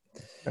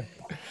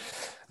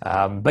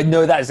 But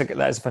no, that is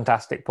a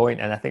fantastic point,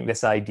 and I think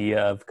this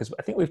idea of, because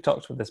I think we've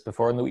talked about this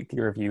before in the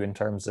weekly review in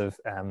terms of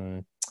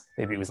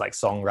maybe it was like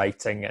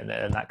songwriting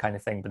and that kind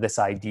of thing, but this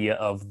idea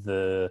of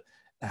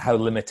how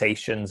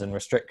limitations and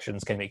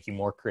restrictions can make you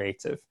more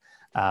creative.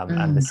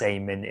 And the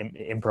same in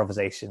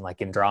improvisation,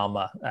 like in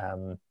drama,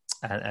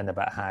 and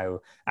about how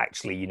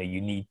actually,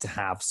 you need to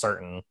have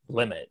certain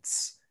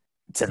limits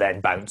to then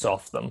bounce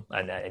off them,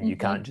 and you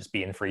can't just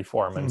be in free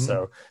form. And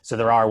so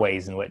there are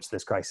ways in which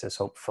this crisis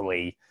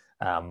hopefully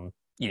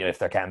if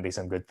there can be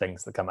some good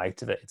things that come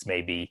out of it, it's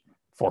maybe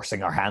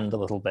forcing our hand a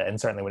little bit. And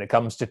certainly when it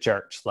comes to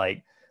church,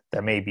 like,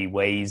 there may be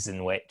ways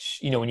in which,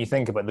 when you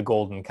think about the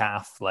golden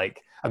calf,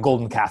 like, a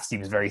golden calf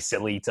seems very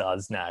silly to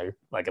us now.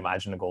 Like,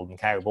 imagine a golden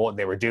cow. But what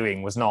they were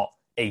doing was not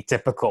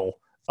atypical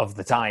of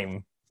the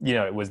time.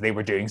 They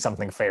were doing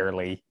something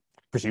fairly,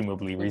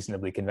 presumably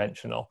reasonably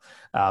conventional.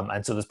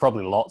 And so there's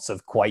probably lots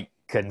of quite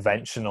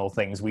conventional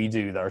things we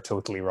do that are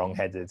totally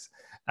wrong-headed,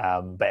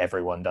 but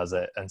everyone does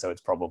it, and so it's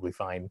probably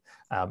fine.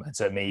 And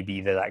so it may be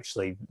that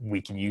actually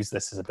we can use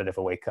this as a bit of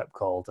a wake-up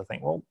call to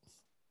think, well,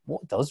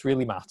 what does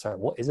really matter?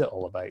 What is it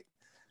all about?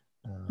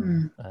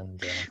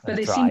 But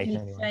they seem to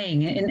be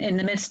saying, in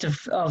the midst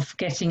of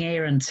getting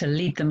Aaron to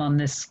lead them on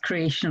this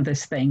creation of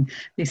this thing,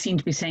 they seem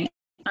to be saying,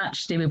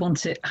 actually, we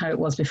want it how it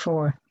was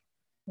before,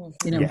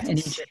 in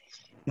Egypt.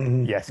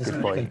 Mm-hmm. Yes, good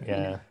Exactly. point.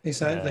 Yeah,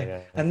 exactly.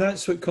 Yeah. And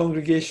that's what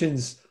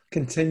congregations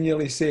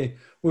continually say.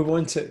 We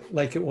want it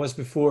like it was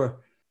before.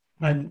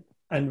 And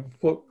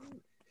what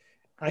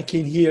I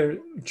can hear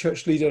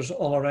church leaders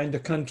all around the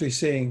country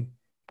saying,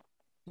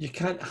 you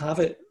can't have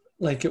it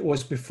like it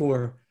was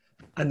before.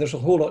 And there's a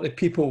whole lot of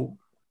people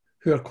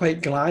who are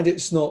quite glad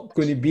it's not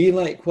going to be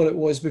like what it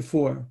was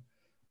before.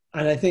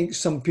 And I think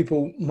some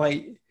people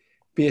might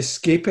be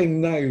escaping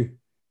now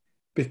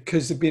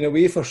because they've been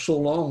away for so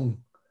long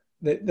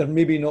that they're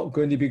maybe not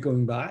going to be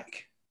going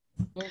back.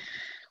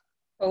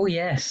 Oh,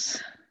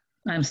 yes.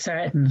 I'm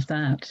certain of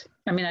that.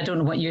 I mean, I don't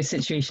know what your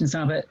situations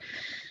are, but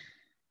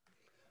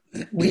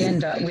we've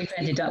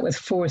ended up with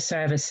 4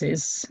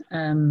 services,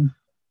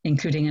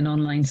 including an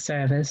online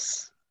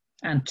service,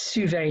 and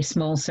 2 very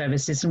small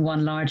services and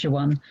 1 larger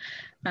one.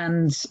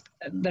 And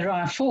there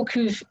are folk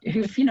who've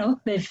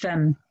they've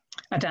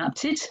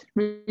adapted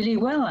really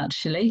well,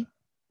 actually,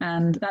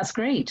 and that's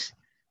great.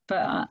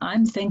 But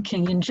I'm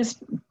thinking, and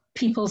just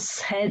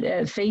people's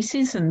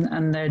faces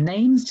and their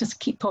names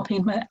just keep popping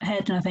in my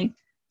head, and I think,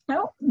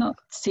 well, not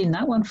seen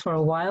that one for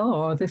a while,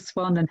 or this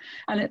one, and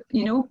it,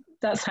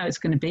 that's how it's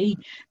going to be.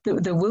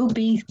 There will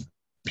be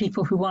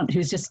people who are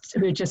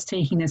just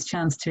taking this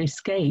chance to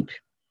escape,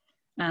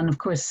 and of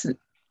course,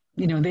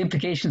 the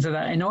implications of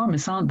that are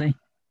enormous, aren't they?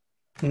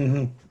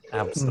 Mm-hmm.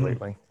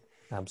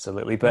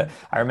 Absolutely. But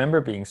I remember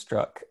being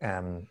struck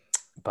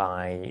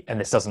by, and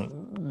this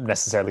doesn't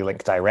necessarily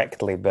link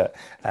directly, but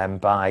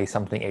by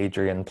something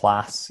Adrian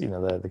Plass,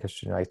 the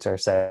Christian writer,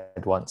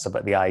 said once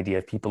about the idea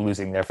of people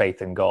losing their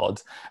faith in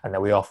God, and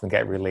that we often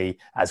get really,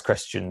 as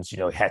Christians,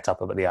 het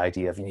up about the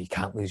idea of, you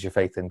can't lose your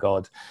faith in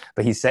God.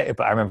 But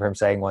I remember him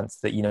saying once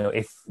that,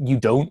 if you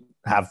don't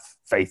have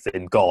faith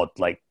in God,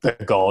 like the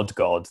God,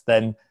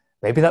 then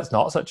maybe that's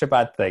not such a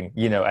bad thing,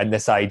 and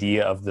this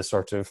idea of the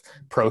sort of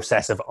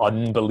process of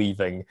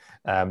unbelieving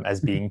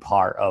as being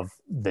part of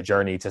the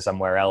journey to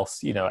somewhere else,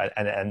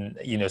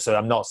 so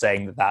I'm not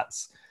saying that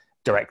that's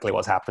directly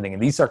what's happening in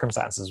these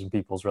circumstances when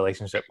people's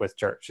relationship with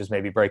church is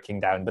maybe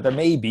breaking down, but there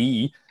may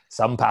be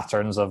some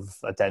patterns of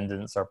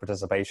attendance or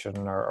participation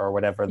or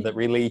whatever that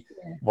really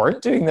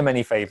weren't doing them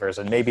any favors,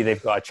 and maybe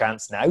they've got a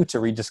chance now to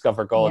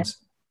rediscover God.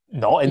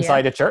 Not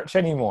inside a church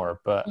anymore,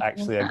 but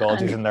actually a God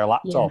who's in their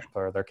laptop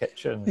or their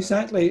kitchen.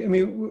 Exactly. I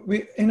mean,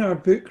 we in our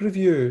book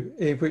review,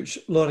 which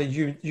Laurie,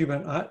 you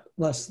went at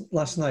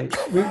last night.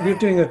 We're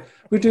doing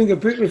a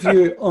book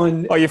review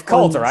on. Oh, you've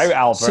called her out,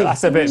 Albert.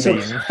 That's a bit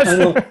mean. I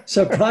know.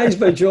 Surprised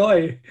by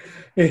joy,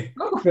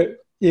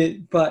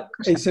 but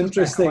it's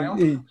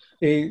interesting.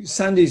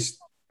 Sandy's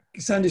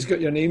got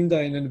your name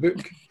down in the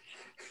book,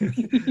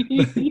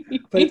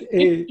 but.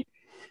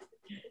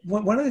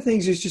 One of the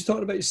things he's just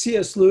talked about,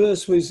 C.S.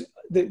 Lewis, was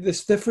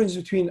this difference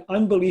between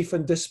unbelief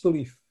and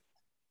disbelief.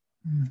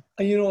 And,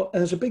 and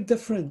there's a big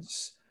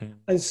difference.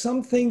 And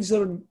some things,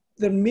 there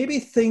may be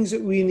things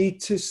that we need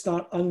to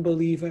start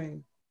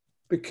unbelieving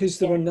because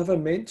they were never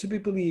meant to be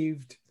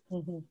believed.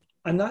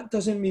 And that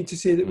doesn't mean to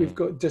say that we've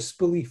got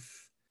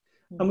disbelief.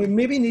 And we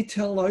maybe need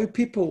to allow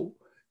people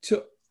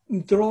to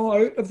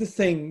draw out of the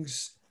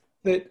things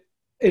that,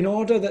 in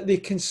order that they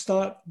can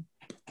start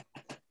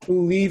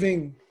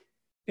believing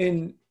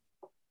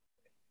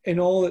in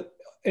all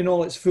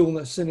its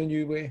fullness in a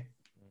new way,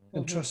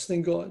 and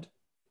trusting God.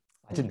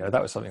 I didn't know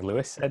that was something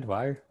Lewis said.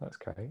 Wow, that's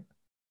great.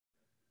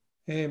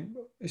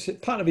 It's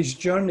part of his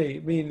journey.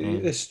 I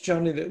mean, this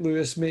journey that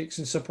Lewis makes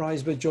in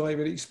Surprised by Joy,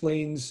 where he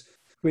explains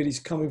where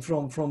he's coming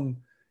from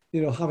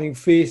having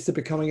faith to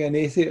becoming an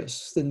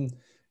atheist and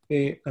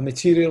a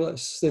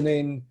materialist, and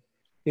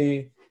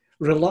then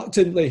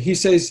reluctantly, he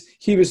says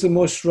he was the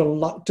most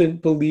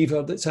reluctant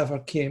believer that's ever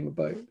came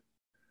about.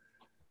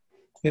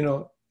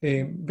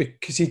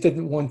 Because he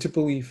didn't want to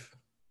believe.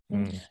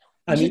 And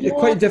it's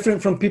quite different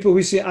from people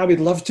who say, I would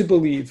love to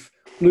believe.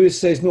 Lewis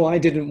says, no, I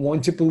didn't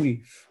want to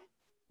believe.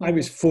 I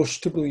was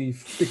forced to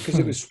believe because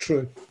it was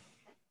true.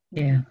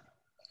 Yeah.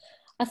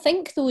 I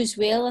think though as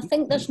well, I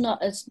think there's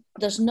not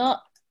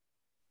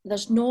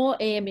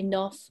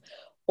enough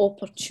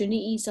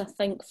opportunities, I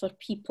think, for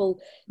people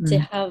to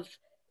have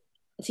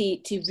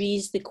to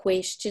raise the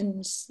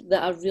questions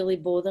that are really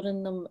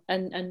bothering them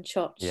in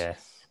church.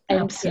 Yes. And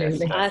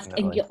absolutely,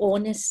 and get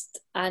honest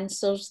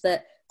answers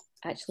that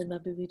actually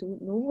maybe we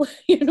don't know,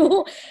 you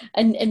know,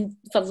 and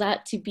for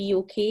that to be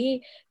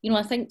okay. You know,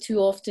 I think too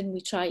often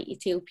we try to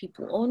tell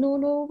people, oh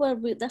no,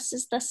 this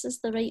is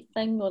the right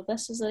thing, or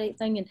this is the right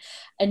thing,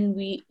 and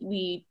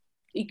we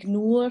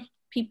ignore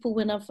people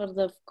whenever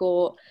they've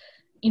got,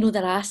 you know,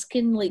 they're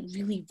asking like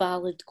really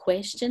valid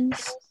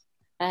questions,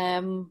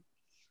 and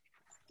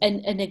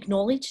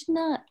acknowledging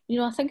that, you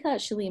know, I think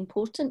that's really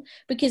important,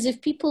 because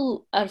if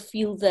people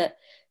feel that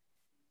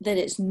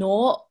it's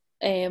not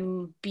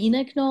being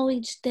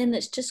acknowledged, then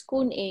it's just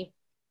going to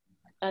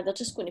they're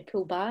just going to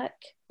pull back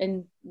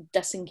and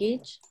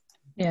disengage.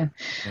 Yeah,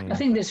 I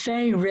think there's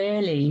very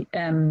rarely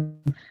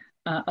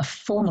a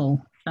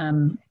formal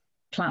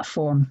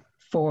platform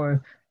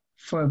for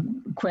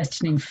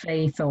questioning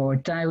faith or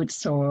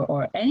doubts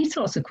or any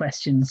sorts of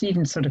questions,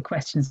 even sort of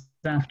questions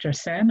after a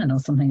sermon or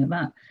something like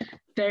that.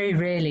 Very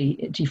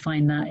rarely do you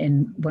find that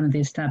in one of the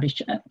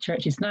established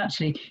churches, and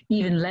actually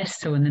even less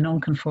so in the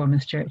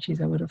nonconformist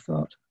churches, I would have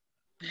thought.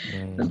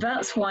 But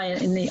that's why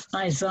in the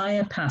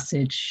Isaiah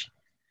passage,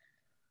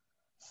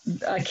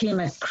 I came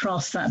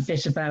across that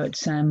bit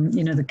about,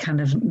 you know, the kind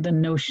of the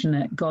notion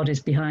that God is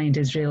behind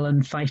Israel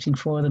and fighting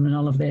for them and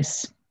all of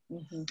this,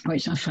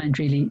 which I find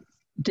really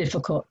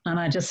difficult. And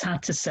I just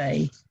had to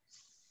say,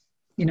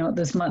 you know,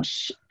 there's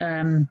much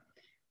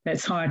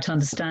that's hard to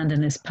understand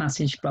in this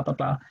passage, blah, blah,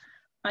 blah.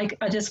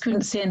 I just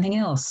couldn't say anything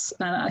else.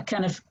 And I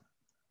kind of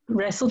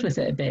wrestled with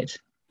it a bit.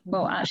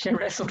 Well, actually, I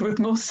wrestled with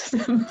most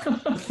of them.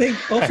 I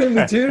think often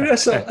we do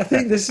wrestle. I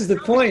think this is the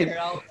point.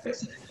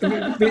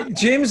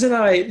 James and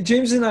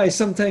I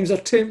sometimes are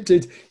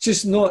tempted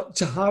just not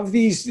to have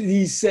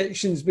these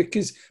sections but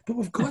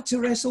we've got to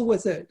wrestle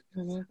with it.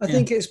 I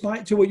think it's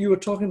back to what you were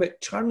talking about,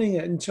 turning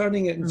it. And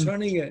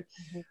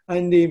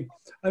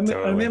I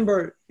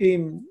remember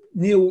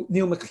Neil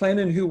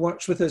McLennan, who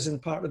works with us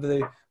and part of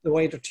the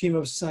wider team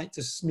of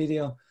Sanctus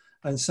Media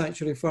and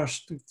Sanctuary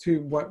First,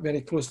 to work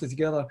very closely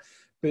together.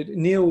 But I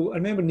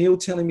remember Neil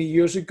telling me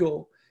years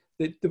ago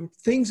that the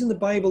things in the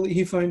Bible that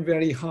he found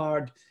very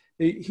hard,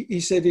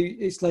 he said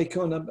it's like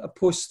on a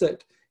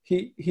post-it,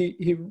 he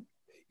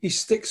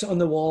sticks it on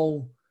the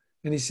wall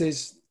and he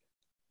says,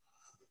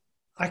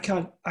 I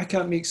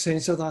can't make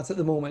sense of that at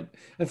the moment.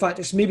 In fact,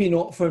 it's maybe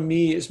not for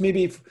me. It's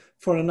maybe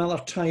for another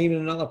time,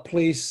 in another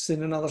place,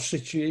 in another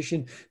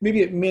situation.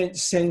 Maybe it meant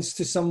sense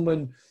to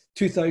someone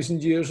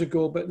 2,000 years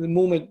ago, but at the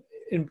moment,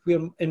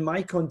 in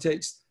my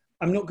context,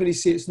 I'm not going to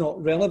say it's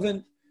not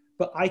relevant,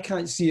 but I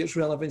can't see its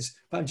relevance,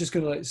 but I'm just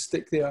going to let it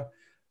stick there.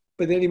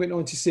 But then he went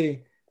on to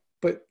say,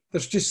 but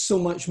there's just so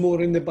much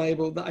more in the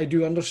Bible that I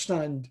do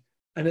understand.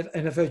 And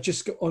if I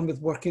just get on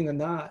with working on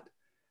that,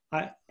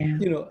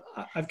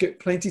 I've got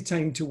plenty of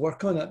time to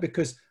work on it,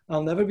 because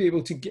I'll never be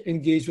able to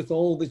engage with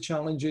all the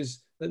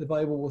challenges that the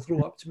Bible will throw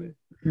up to me.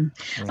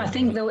 I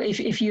think, though,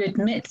 if you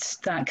admit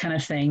that kind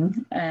of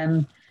thing,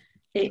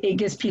 it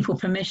gives people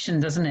permission,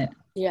 doesn't it?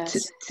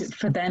 Yes.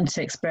 For them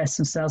to express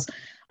themselves.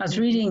 I was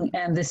reading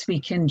this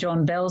week in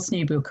John Bell's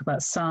new book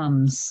about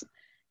Psalms,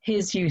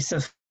 his use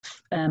of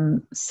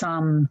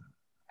Psalm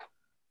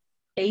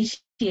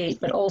 88,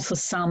 but also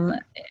Psalm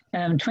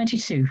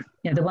 22,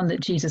 the one that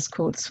Jesus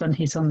quotes when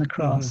he's on the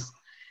cross.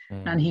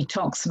 And he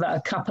talks about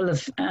a couple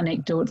of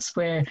anecdotes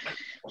where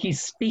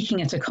he's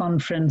speaking at a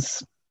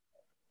conference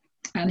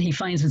and he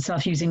finds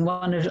himself using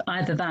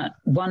either that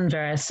one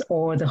verse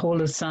or the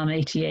whole of Psalm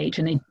 88,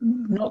 and he's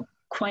not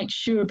quite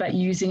sure about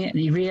using it, and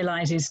he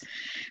realizes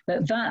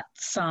that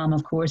psalm,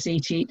 of course,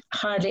 88,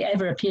 hardly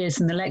ever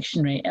appears in the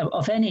lectionary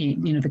of any,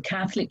 the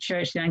Catholic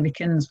Church, the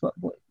Anglicans,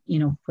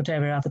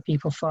 whatever other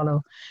people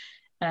follow.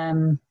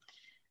 And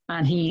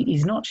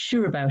he's not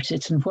sure about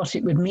it and what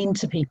it would mean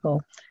to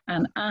people.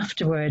 And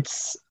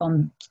afterwards,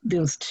 on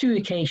those two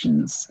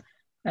occasions,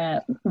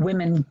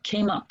 women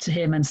came up to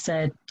him and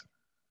said,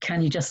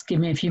 "Can you just give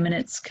me a few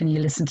minutes? Can you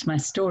listen to my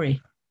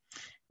story?"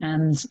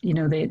 And,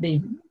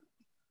 they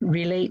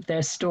relate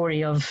their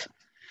story of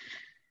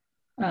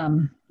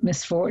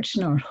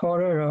misfortune or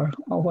horror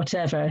or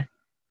whatever.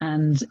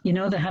 And,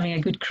 they're having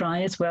a good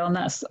cry as well, and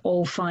that's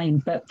all fine.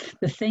 But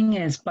the thing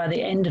is, by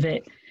the end of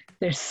it,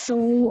 they're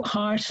so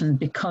heartened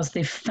because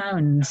they've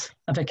found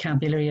a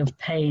vocabulary of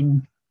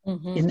pain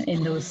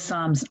in those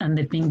psalms, and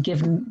they've been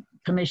given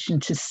permission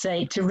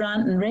to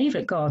rant and rave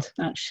at God,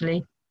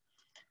 actually.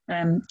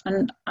 And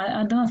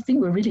I don't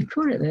think we're really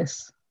poor at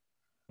this.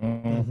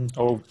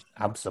 Oh,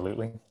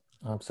 absolutely.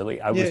 Absolutely.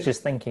 I was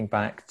just thinking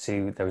back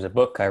to, there was a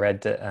book I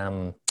read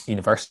at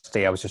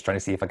university. I was just trying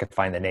to see if I could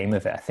find the name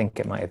of it. I think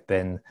it might have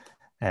been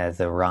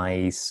The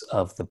Rise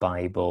of the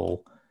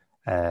Bible,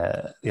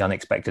 The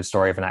Unexpected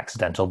Story of an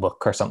Accidental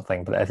Book or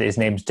something. But his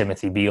name's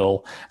Timothy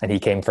Beale, and he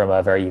came from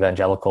a very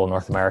evangelical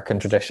North American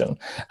tradition.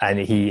 And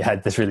he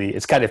had this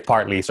it's kind of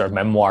partly sort of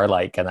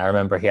memoir-like. And I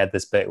remember he had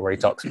this bit where he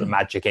talks about the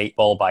Magic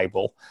 8-Ball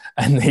Bible.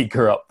 And he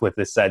grew up with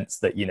this sense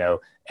that,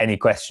 any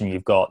question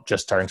you've got,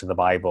 just turn to the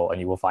Bible and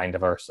you will find a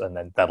verse, and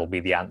then that'll be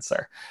the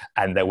answer.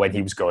 And that when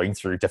he was going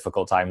through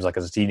difficult times, like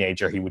as a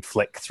teenager, he would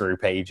flick through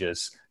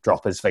pages,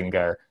 drop his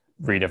finger,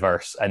 read a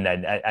verse, and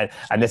then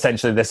and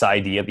essentially this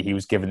idea that he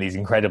was given these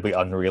incredibly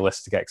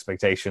unrealistic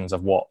expectations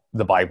of what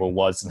the Bible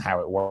was and how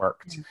it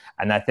worked.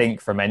 And I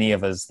think for many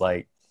of us,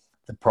 like,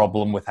 the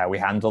problem with how we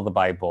handle the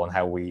Bible and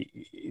how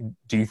we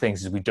do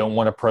things is we don't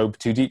want to probe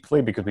too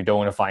deeply, because we don't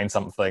want to find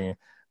something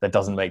that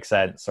doesn't make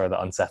sense or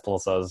that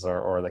unsettles us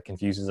or that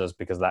confuses us,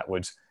 because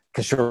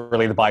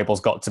surely the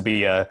Bible's got to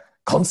be a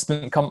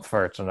constant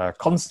comfort and a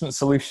constant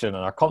solution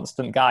and a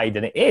constant guide,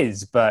 and it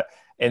is, but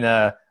in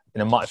a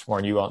much more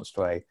nuanced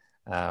way.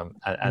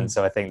 And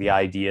so I think the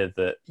idea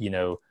that,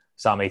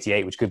 Psalm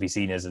 88, which could be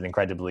seen as an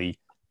incredibly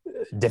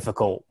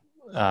difficult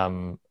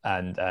and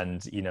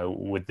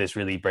would this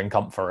really bring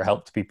comfort or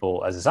help to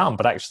people as a psalm,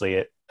 but actually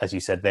it, as you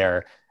said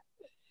there,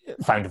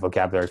 found a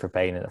vocabulary for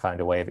pain, and it found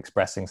a way of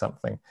expressing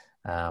something.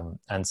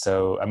 And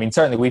so, I mean,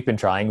 certainly we've been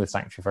trying with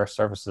Sanctuary First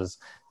services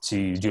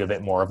to do a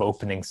bit more of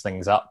opening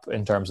things up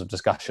in terms of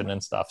discussion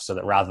and stuff, so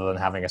that rather than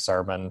having a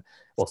sermon,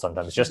 we'll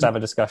sometimes just have a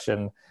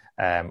discussion,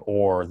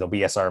 or there'll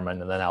be a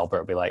sermon and then Albert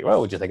will be like, well,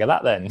 what'd you think of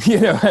that then?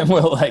 And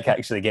we'll like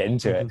actually get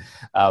into it.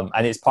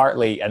 And it's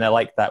partly, and I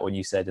like that when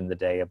you said in the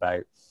day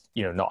about,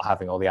 not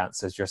having all the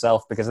answers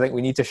yourself, because I think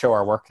we need to show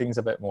our workings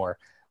a bit more.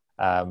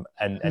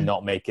 And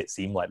not make it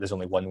seem like there's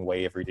only one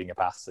way of reading a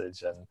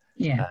passage, and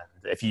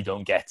if you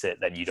don't get it,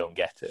 then you don't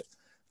get it.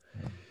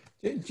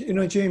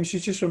 James, you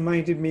just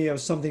reminded me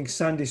of something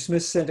Sandy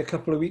Smith said a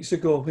couple of weeks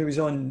ago. He was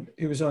on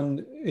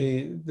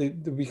the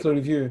Weekly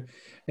Review,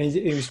 and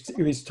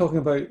he was talking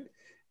about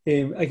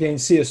again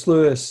C.S.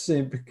 Lewis,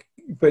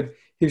 but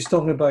he was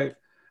talking about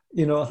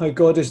how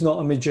God is not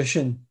a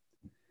magician.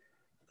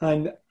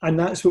 And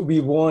that's what we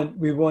want.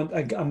 We want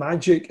a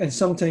magic, and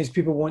sometimes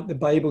people want the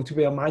Bible to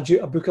be a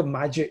book of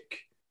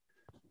magic,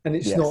 and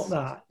it's not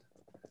that,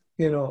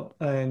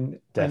 And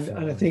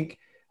I think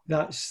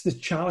that's the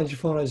challenge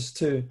for us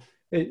too.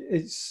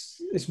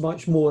 It's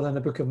much more than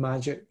a book of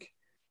magic,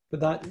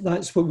 but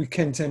that's what we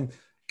can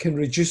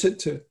reduce it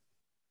to.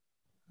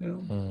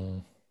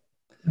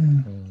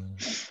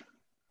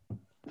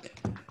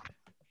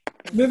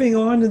 Moving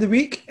on in the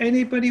week,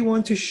 anybody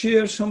want to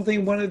share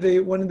something? One of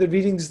the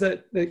readings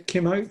that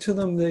came out to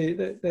them,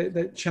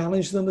 that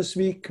challenged them this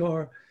week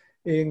or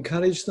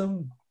encouraged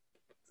them?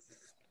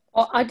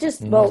 Oh,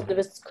 there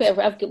was quite.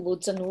 I've got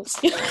loads of notes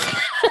here.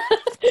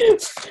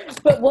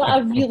 But what I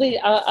really,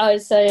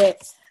 as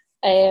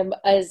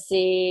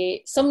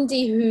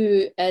somebody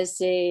who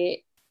is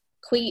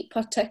quite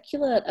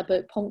particular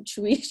about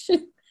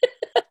punctuation.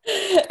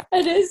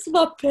 And it's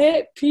my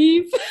pet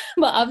peeve,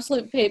 my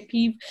absolute pet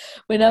peeve,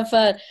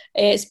 whenever,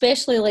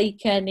 especially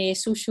like in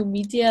social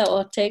media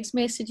or text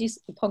messages,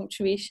 the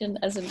punctuation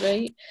isn't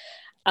right.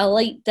 I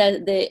like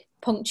the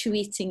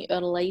punctuating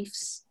our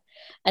lives.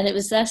 And it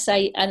was this,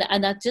 I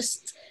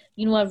just,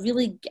 I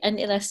really get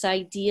into this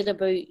idea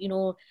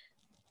about,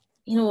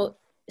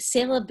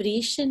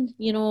 celebration,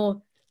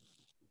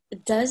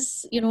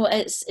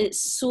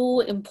 it's so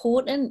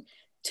important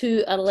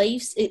to our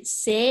lives. It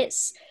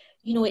sets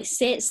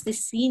the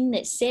scene,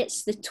 it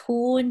sets the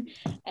tone,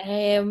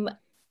 and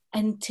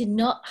to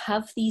not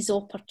have these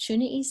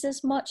opportunities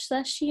as much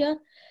this year,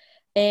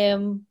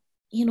 that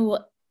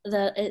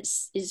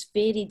it's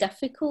very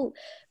difficult.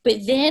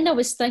 But then I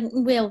was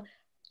thinking, well,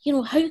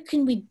 how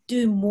can we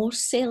do more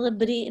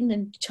celebrating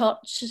in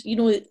church,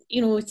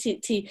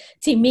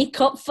 to make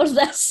up for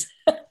this?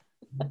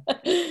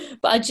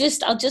 But I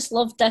just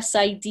love this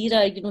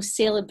idea,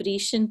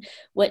 celebration,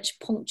 which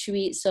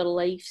punctuates our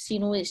lives.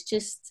 It's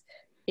just,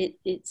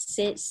 it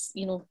sets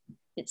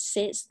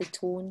the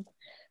tone,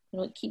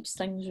 it keeps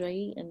things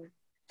right, and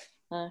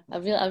I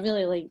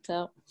really like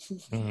that.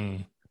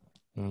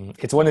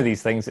 It's one of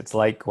these things. It's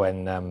like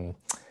when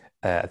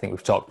I think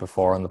we've talked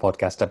before on the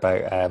podcast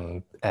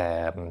about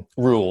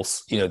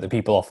rules, that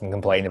people often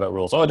complain about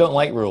rules. Oh, I don't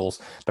like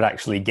rules. But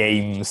actually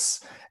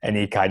games,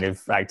 any kind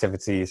of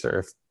activity sort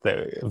of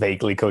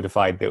vaguely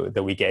codified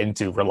that we get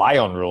into rely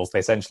on rules. They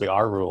essentially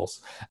are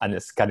rules. And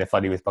it's kind of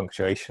funny with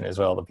punctuation as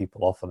well, that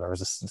people often are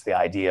resistant to the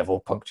idea of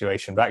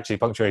punctuation. But actually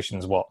punctuation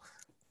is what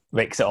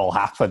makes it all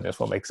happen. It's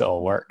what makes it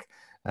all work.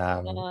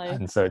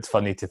 And so it's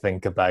funny to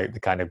think about the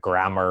kind of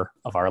grammar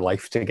of our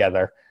life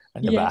together,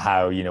 and about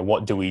how,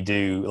 what do we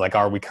do? Like,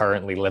 are we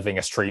currently living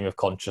a stream of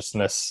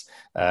consciousness,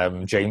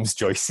 James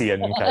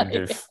Joycean kind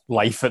of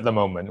life at the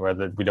moment, where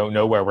we don't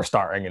know where we're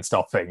starting and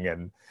stopping?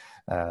 And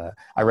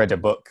I read a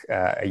book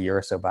a year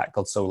or so back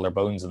called Solar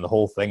Bones, and the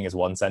whole thing is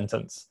one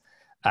sentence.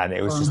 And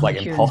it was just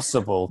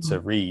impossible to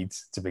read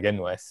to begin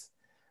with.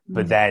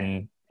 But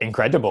then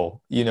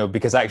incredible,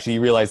 because actually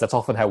you realize that's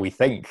often how we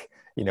think.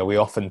 We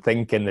often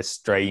think in this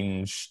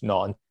strange,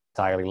 not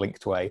entirely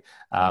linked way,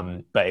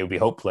 but it would be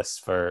hopeless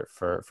for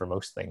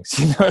most things,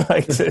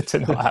 like to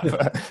not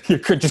have you're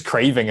just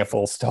craving a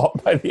full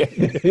stop by the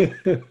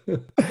end.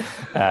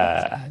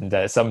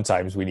 And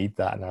sometimes we need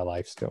that in our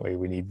lives, don't we?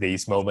 We need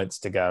these moments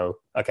to go,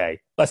 okay,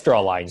 let's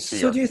draw lines here.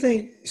 So do you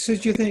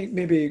think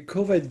maybe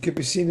COVID could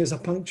be seen as a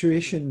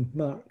punctuation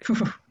mark?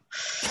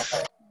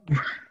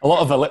 A lot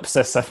of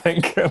ellipsis, I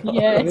think.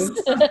 Yes.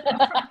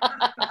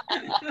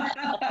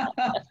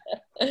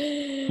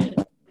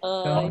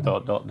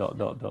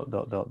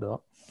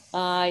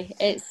 Aye,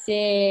 it's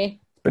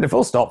been a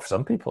full stop for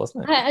some people,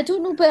 isn't it? I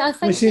don't know, but I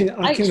think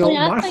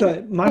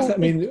Martha. I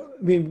mean,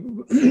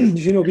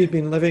 we've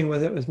been living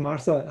with it with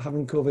Martha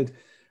having COVID,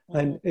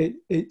 and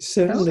it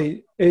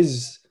certainly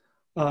is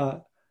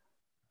a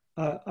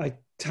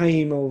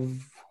time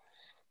of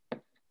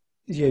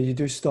you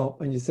do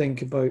stop and you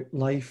think about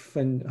life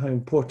and how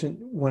important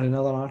one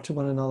another are to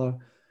one another,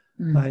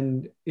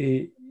 and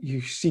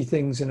you see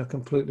things in a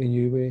completely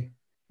new way.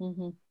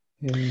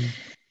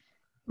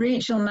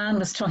 Rachel Mann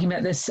was talking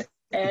about this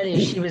earlier.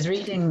 She was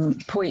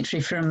reading poetry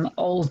from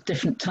all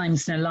different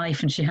times in her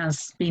life, and she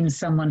has been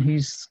someone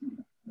who's,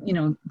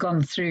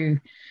 gone through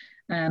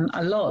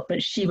a lot.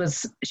 But she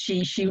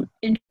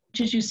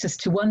introduced us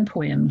to one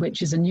poem,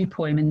 which is a new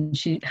poem, and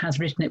she has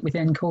written it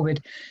within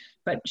COVID.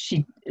 But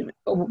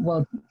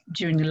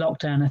during the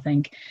lockdown, I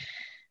think.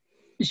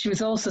 She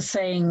was also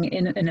saying,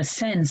 in a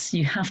sense,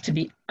 you have to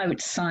be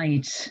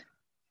outside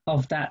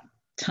of that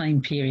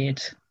time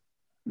period,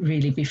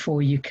 really,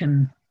 before you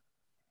can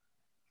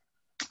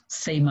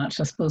say much.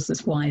 I suppose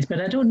that's wise, but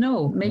I don't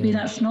know. Maybe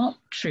that's not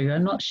true.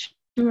 I'm not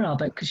sure,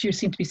 Albert, because you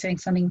seem to be saying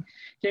something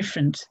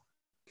different.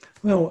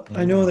 Well,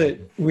 I know that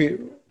we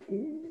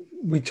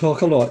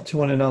talk a lot to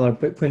one another,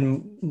 but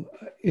when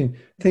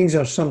things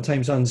are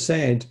sometimes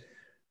unsaid,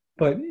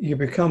 but you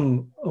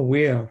become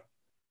aware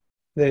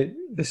that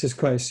this is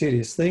quite a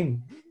serious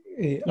thing,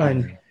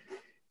 and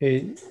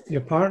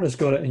your partner's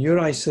got it, and you're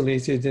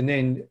isolated,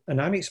 and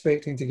I'm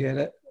expecting to get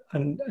it,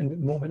 and at the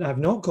moment I've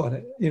not got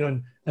it,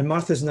 and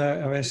Martha's now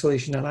out of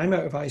isolation, and I'm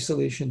out of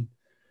isolation,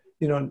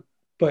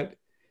 but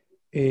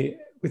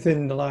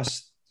within the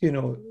last,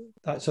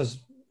 that's us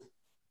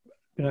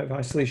been out of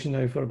isolation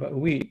now for about a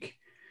week,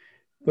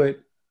 but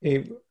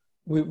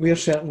we're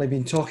certainly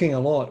been talking a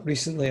lot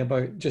recently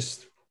about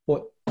just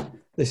what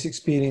this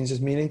experience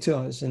is meaning to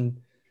us, and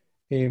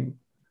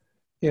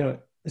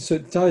so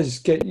it does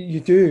get you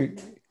do.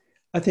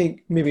 I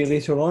think maybe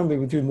later on we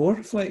will do more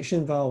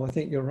reflection, Val. I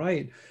think you're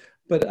right,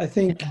 but I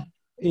think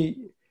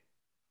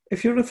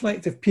if you're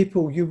reflective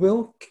people,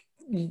 you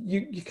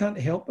can't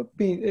help but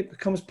it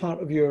becomes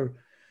part of your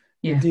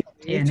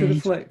DNA to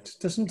reflect,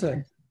 doesn't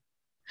it?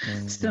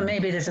 So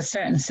maybe there's a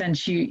certain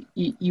sense you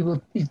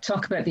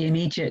talk about the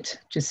immediate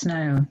just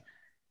now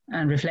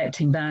and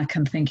reflecting back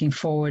and thinking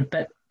forward,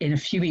 but in a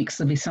few weeks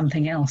there'll be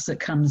something else that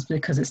comes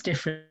because it's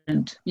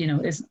different,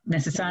 it's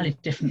necessarily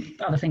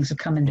different. Other things have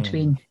come in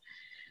between.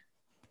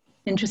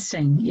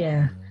 Interesting,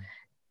 yeah.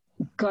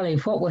 Golly,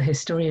 what will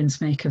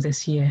historians make of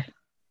this year?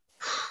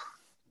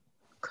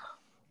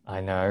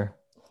 I know,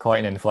 quite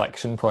an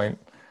inflection point.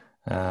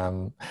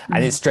 And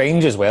it's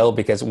strange as well,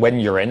 because when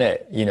you're in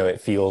it,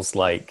 it feels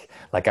like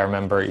I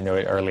remember,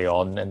 early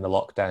on in the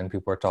lockdown,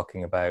 people were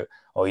talking about,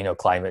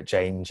 climate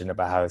change and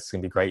about how it's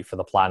going to be great for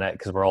the planet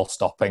because we're all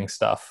stopping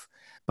stuff.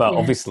 But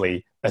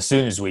obviously, as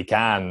soon as we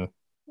can,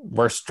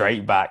 we're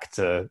straight back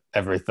to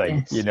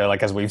everything,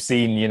 as we've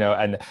seen,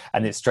 and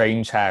it's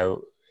strange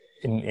how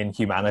in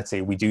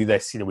humanity we do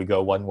this, we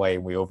go one way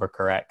and we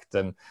overcorrect.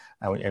 And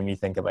we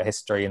think about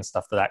history and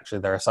stuff, that actually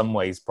there are some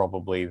ways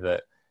probably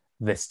that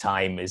this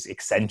time is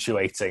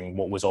accentuating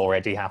what was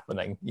already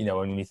happening,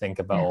 when we think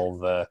about all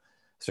the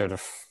sort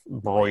of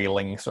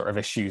broiling sort of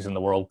issues in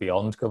the world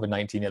beyond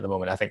COVID-19 at the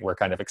moment. I think we're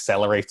kind of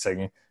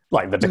accelerating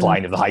like the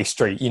decline of the high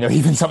street,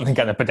 even something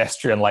kind of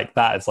pedestrian like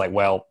that. It's like,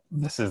 well,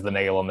 this is the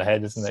nail on the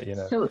head, isn't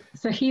it?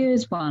 So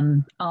here's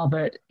one,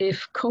 Albert.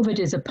 If COVID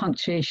is a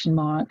punctuation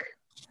mark,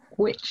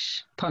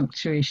 which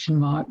punctuation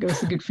mark?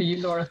 That's good for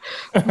you, Laura.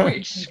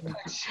 Which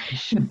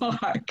punctuation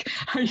mark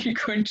are you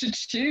going to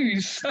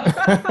choose?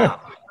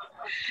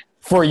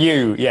 For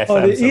you, yes.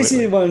 Oh, the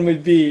easy one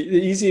would be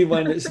the easy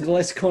one that's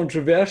less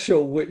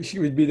controversial, which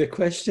would be the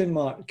question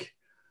mark.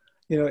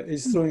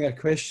 It's throwing a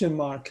question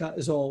mark at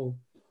us all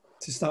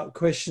to start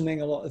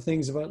questioning a lot of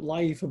things about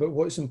life, about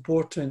what's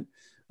important,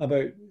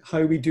 about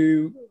how we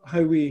live.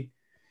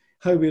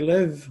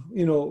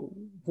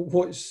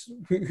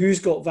 Who's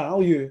got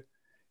value,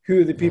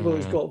 who are the people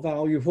who's got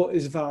value, what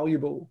is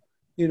valuable.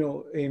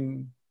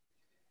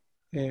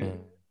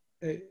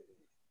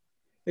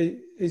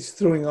 It's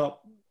throwing up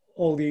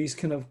all these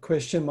kind of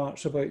question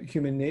marks about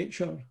human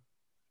nature,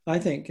 I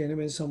think,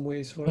 anyway, in some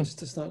ways for us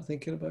to start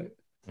thinking about.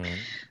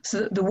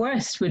 So the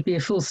worst would be a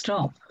full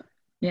stop,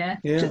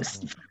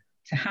 just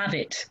to have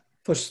it.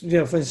 For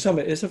some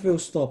it is a full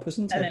stop,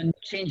 isn't it? And then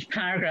change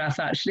paragraph,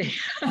 actually,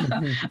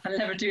 and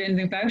never do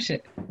anything about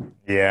it.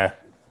 Yeah,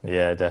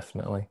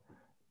 definitely.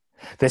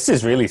 This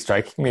is really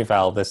striking me,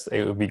 Val.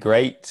 It would be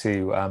great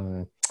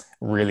to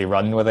really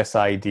run with this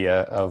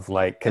idea of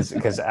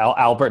because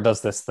Albert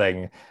does this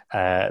thing.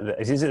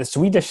 Is it a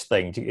Swedish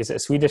thing? Is it a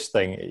Swedish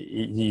thing?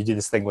 You do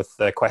this thing with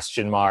the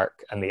question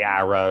mark and the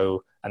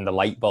arrow and the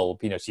light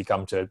bulb. So you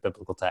come to a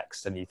biblical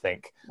text and you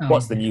think,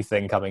 what's the new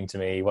thing coming to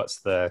me?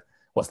 What's the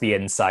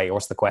insight?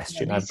 What's the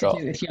question I've got?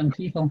 To do with young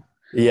people.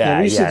 Yeah,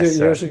 we used to do it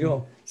so, years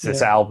ago. So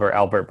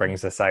Albert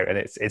brings this out, and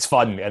it's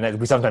fun, and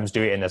we sometimes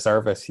do it in a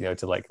service, to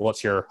like,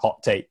 what's your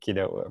hot take,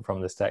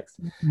 from this text.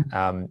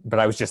 But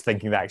I was just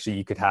thinking that actually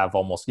you could have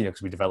almost,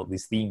 because we developed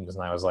these themes,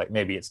 and I was like,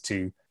 maybe it's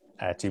too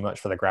much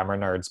for the grammar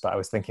nerds, but I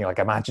was thinking, like,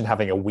 imagine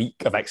having a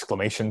week of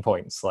exclamation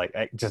points, like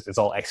it's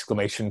all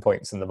exclamation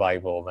points in the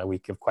Bible, and a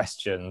week of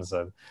questions,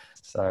 and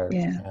so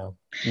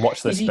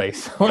watch this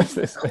space.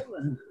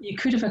 You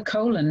could have a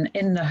colon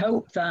in the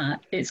hope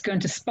that it's going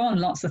to spawn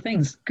lots of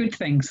things, good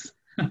things.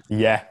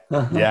 Yeah,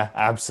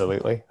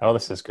 absolutely. Oh,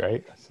 this is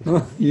great.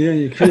 Yeah,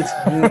 you could.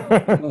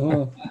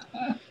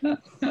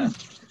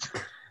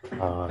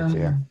 Oh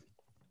dear.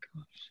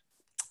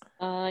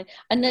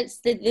 And it's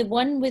the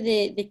one with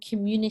the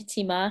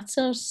community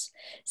matters.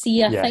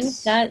 See, I think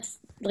that's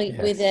like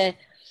with the.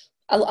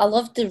 I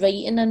love the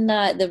writing in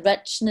that, the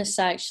richness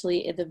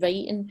actually of the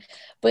writing,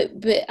 but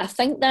I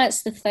think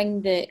that's the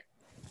thing that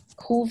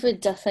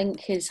COVID, I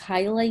think, has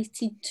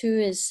highlighted too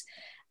is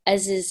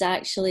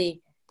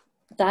actually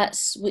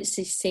that's what's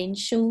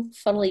essential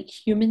for like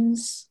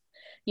humans,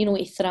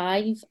 to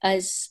thrive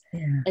as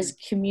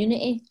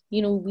community.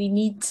 We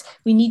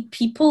need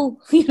people.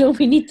 We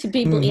need to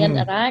be able to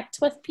interact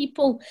with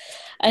people,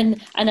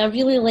 and I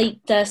really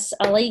liked this.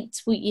 I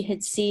liked what you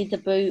had said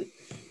about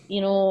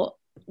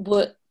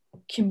what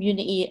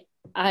community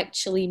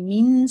actually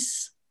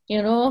means.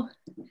 And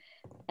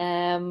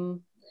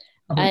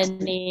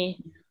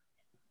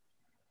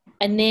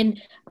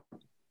then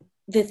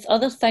the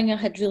other thing I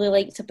had really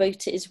liked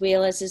about it as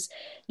well is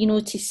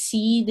to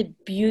see the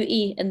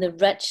beauty and the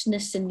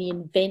richness and the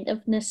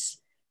inventiveness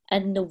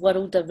in the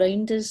world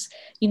around us,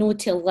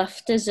 to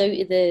lift us out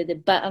of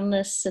the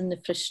bitterness and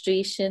the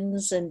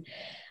frustrations. And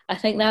I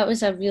think that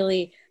was a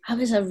really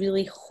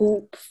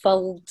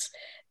hope-filled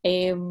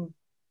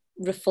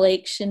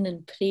reflection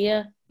and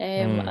prayer.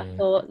 I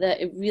thought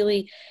that it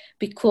really,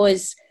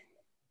 because...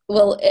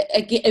 Well,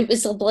 it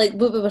was like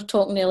what we were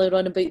talking earlier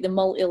on about the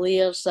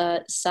multi-layers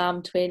at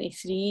Psalm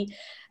 23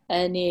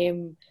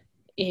 and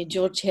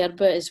George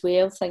Herbert as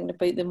well, thinking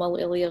about the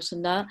multi-layers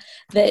and that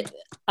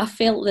I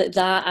felt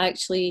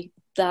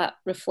that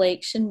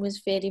reflection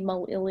was very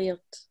multi-layered.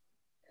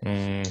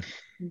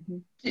 Mm-hmm.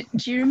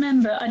 Do you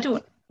remember, I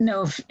don't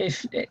know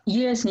if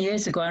years and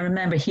years ago, I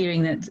remember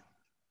hearing that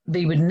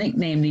they would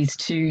nickname these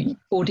two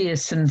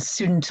Odious and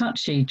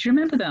Soon-Touchy. Do you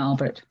remember that,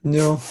 Albert?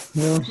 No.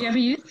 Have you ever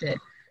used it?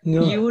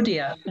 No.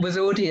 Euodia was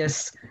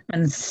odious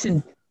and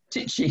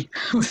Syntyche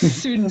was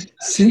soon.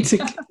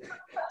 Syntyche.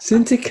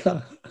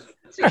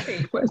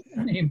 What's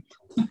her name?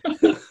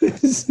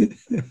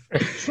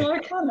 So I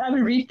can't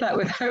ever read that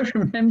without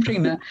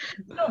remembering that.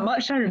 Not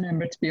much I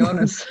remember, to be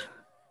honest.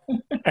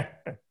 I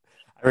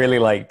really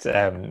liked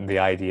the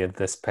idea of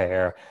this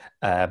pair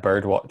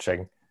bird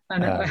watching.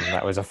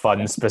 That was a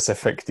fun,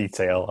 specific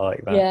detail. I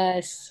like that.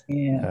 Yes.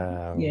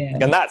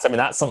 And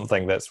that's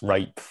something that's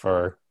ripe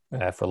for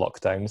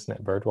lockdown, isn't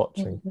it? Bird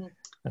watching.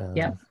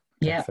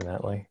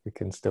 Definitely. We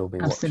can still be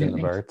watching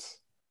the birds.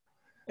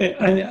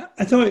 And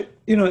I thought,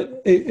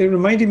 it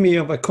reminded me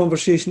of a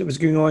conversation that was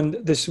going on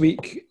this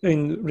week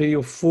in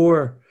Radio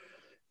 4.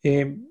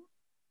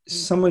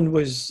 Someone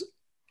was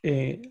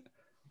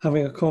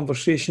having a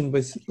conversation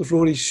with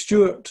Rory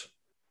Stewart.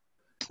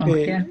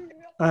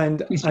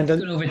 And he's gone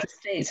over to the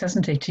States,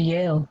 hasn't he, to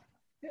Yale?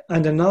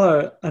 And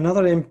another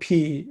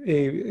MP,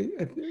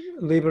 a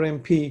Labour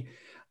MP,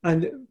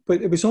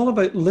 but it was all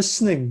about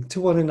listening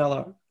to one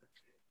another.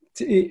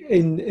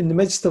 In the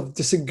midst of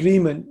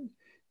disagreement,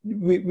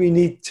 we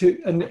need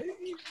to, and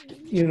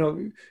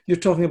you're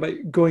talking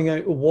about going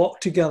out a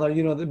walk together.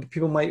 That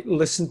people might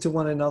listen to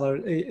one another,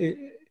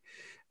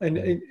 and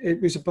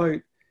it was about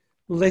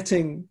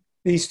letting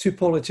these two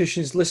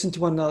politicians listen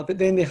to one another, but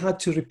then they had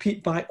to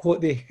repeat back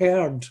what they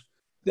heard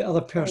the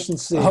other person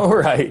say. Oh,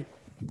 right.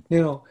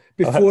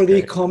 Before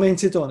they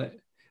commented on it.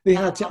 They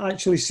had to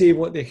actually say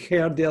what they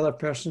heard the other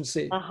person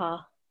say.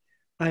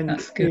 And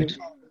that's good.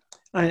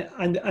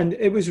 And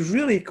it was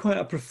really quite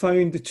a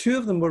profound. The two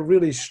of them were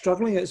really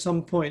struggling at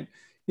some point,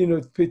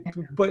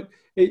 but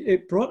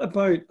it brought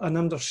about an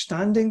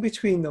understanding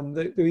between them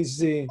that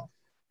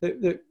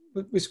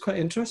was quite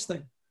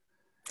interesting.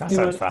 That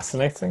sounds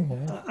fascinating.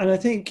 Yeah. And I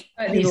think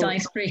these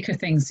icebreaker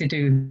things they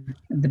do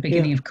at the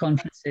beginning of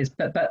conferences,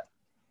 but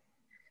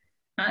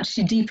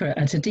actually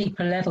at a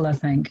deeper level, I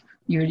think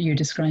you're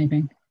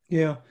describing.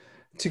 Yeah,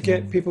 to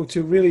get people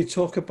to really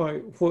talk about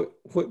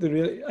what they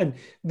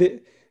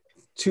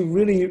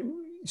really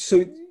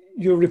so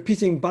you're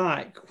repeating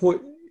back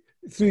what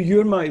through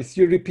your mouth,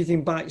 you're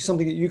repeating back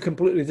something that you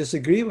completely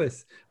disagree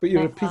with, but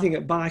you're repeating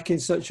it back in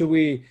such a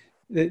way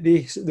that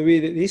the way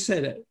that they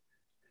said it,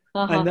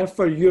 and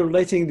therefore you're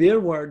letting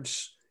their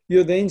words.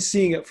 You're then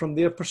seeing it from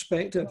their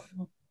perspective.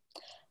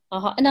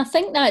 And I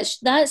think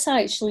that's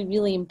actually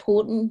really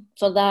important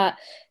for that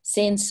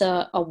sense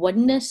of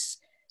oneness.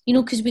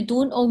 Because we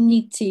don't all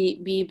need to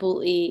be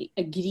able to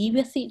agree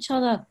with each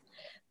other,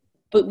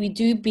 but we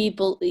do need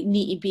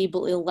to be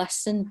able to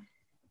listen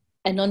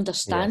and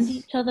understand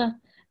each other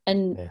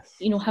and,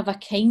 have a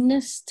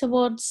kindness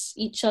towards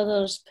each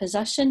other's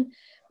position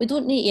we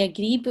don't need to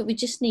agree, but we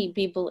just need to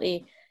be able to,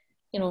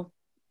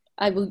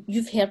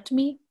 you've heard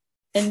me,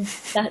 and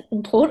that's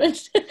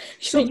important.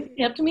 So you've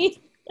heard me.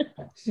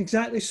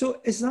 Exactly. So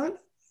is that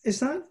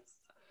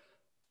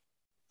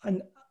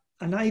an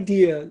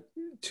idea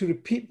to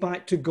repeat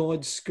back to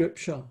God's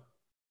scripture,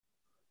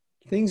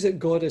 things that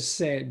God has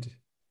said,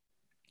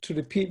 to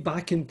repeat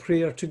back in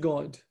prayer to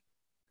God?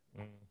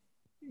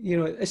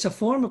 It's a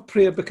form of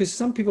prayer, because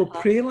some people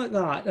pray like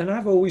that. And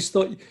I've always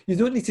thought you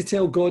don't need to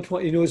tell God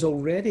what he knows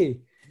already.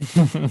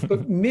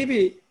 But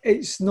maybe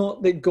it's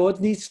not that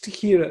God needs to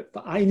hear it,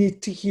 but I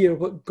need to hear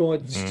what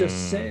God's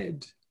just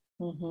said.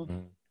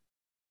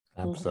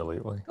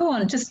 Absolutely. Go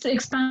on, just to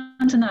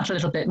expand on that a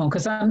little bit more,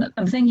 because I'm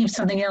thinking of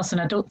something else,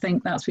 and I don't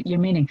think that's what you're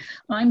meaning.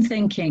 I'm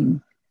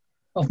thinking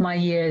of my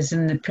years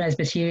in the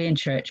Presbyterian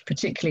Church,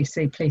 particularly,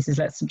 say, places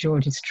like St.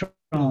 George's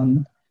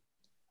Strong,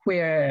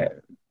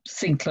 where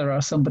Sinclair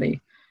or somebody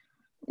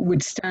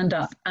would stand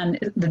up, and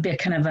there'd be a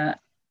kind of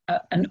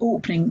an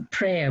opening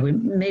prayer.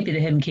 Maybe the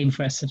hymn came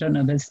first, I don't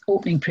know. This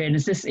opening prayer, and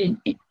there's this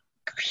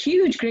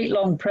huge, great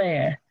long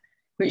prayer,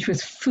 which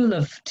was full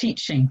of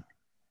teaching.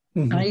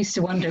 And I used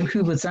to wonder,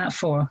 who was that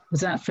for? Was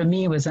that for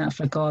me? Was that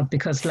for God?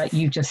 Because, like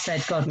you just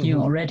said, God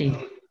knew already.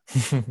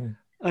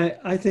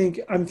 I think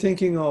I'm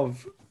thinking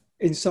of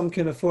in some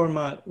kind of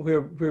format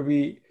where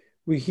we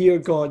hear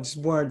God's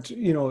word,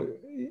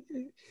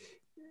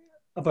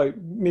 about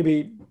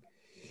maybe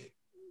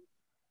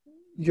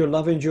your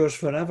love endures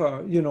forever,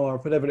 or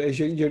whatever it is.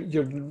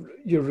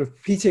 You're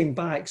repeating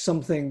back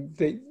something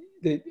that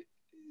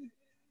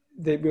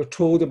we're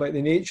told about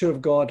the nature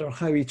of God, or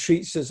how he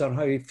treats us, or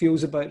how he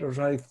feels about us,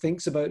 or how he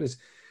thinks about us.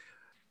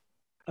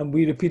 And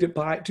we repeat it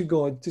back to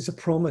God. It's a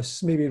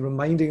promise, maybe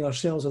reminding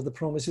ourselves of the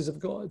promises of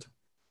God.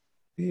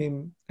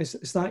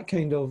 It's that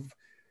kind of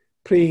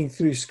praying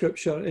through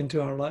scripture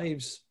into our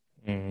lives.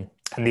 And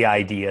the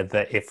idea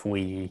that if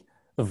we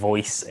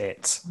voice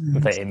it,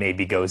 that it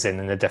maybe goes in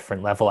a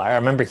different level. I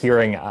remember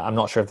hearing, I'm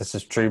not sure if this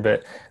is true,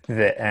 but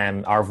that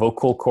our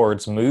vocal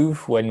cords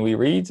move when we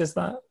read. Is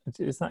that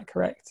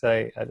correct?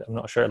 I'm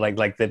not sure.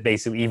 Like that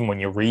basically, even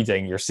when you're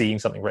reading, you're seeing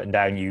something written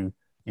down,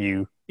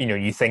 you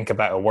think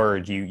about a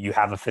word, you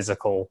have a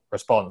physical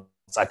response.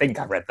 I think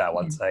I read that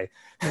once.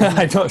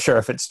 I'm not sure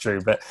if it's true,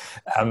 but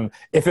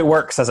if it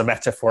works as a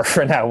metaphor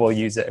for now, we'll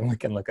use it and we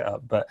can look it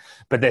up. But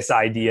this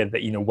idea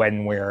that,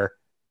 when we're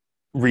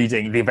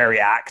reading, the very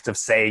act of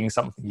saying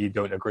something you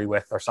don't agree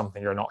with, or something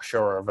you're not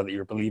sure of, or that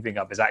you're believing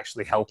of, is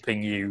actually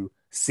helping you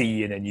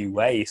see in a new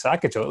way. So I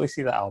could totally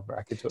see that, Albert.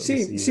 I could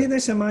totally see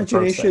this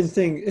imagination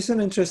thing. It's an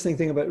interesting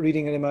thing about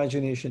reading and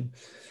imagination.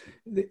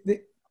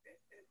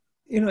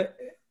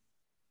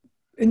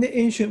 In the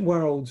ancient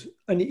world,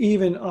 and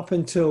even up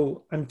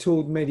until, I'm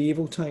told,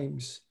 medieval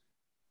times,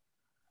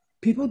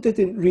 people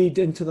didn't read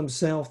into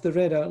themselves, they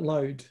read out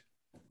loud.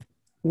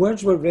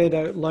 Words were read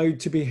out loud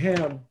to be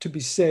heard, to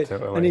be said.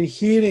 Totally. And in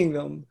hearing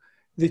them,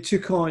 they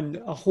took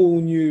on a whole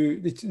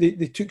new,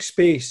 they took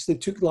space, they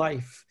took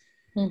life.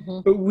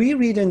 But we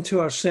read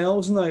into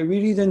ourselves now, we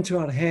read into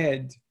our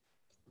head.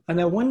 And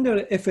I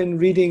wonder if in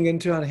reading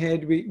into our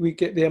head, we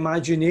get the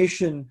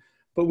imagination,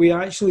 but we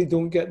actually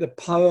don't get the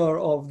power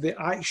of the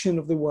action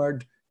of the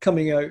word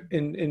coming out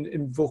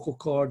in vocal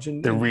cords.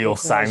 And the real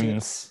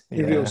sounds.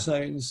 The real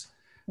sounds.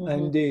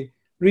 And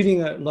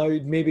reading out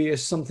loud maybe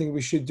is something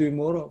we should do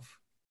more of.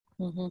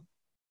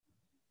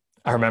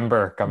 I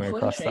remember coming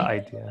across that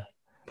idea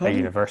at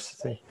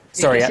university.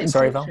 Sorry,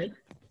 Val.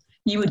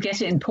 You would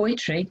get it in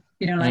poetry,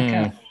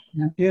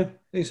 Yeah,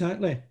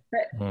 exactly.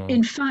 But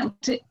in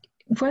fact,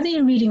 whether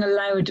you're reading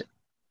aloud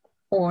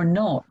or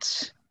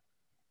not,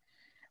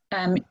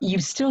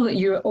 you've still got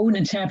your own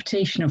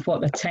interpretation of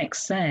what the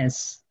text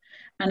says.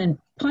 And in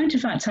point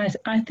of fact,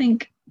 I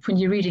think when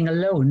you're reading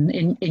alone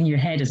in your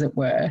head, as it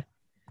were,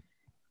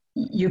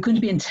 you're going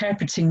to be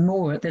interpreting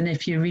more than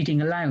if you're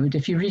reading aloud.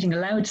 If you're reading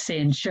aloud, say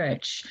in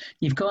church,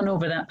 you've gone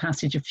over that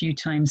passage a few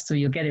times, so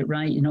you'll get it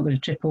right. You're not going to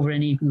trip over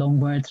any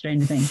long words or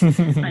anything.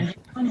 And your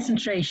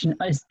concentration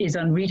is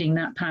on reading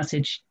that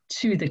passage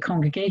to the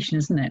congregation,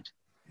 isn't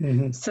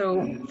it?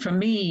 So for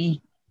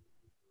me,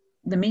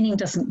 the meaning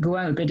doesn't go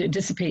out, but it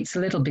dissipates a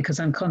little because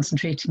I'm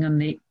concentrating on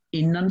the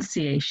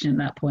enunciation at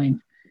that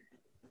point.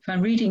 If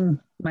I'm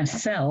reading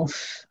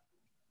myself,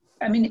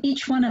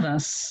 each one of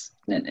us,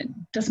 it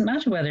doesn't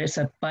matter whether it's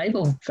a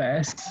Bible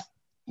verse,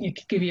 you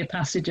could give you a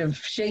passage of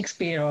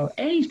Shakespeare or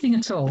anything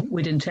at all,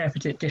 we'd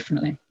interpret it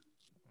differently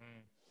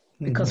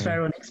because of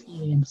our own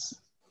experience.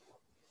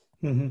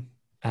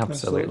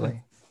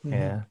 Absolutely.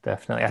 Yeah,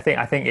 definitely.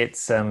 I think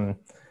it's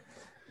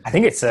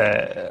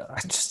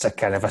just a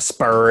kind of a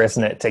spur,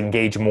 isn't it, to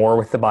engage more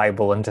with the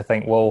Bible and to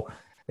think, well,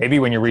 maybe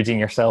when you're reading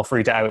yourself,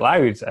 read it out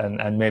loud,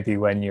 and maybe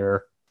when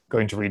you're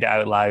going to read it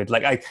out loud,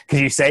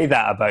 because you say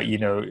that about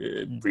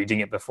reading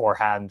it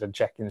beforehand and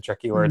checking the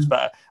tricky words,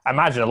 but I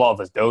imagine a lot of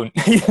us don't.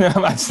 I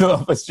imagine a lot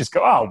of us just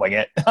go, I'll wing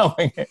it.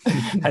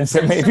 And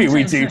so maybe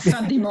we do.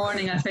 Sunday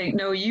morning, I think,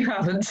 no, you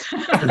haven't.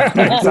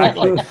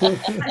 Exactly.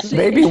 Actually,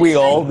 maybe we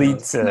all need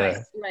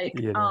to,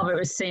 Albert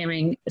was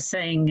saying,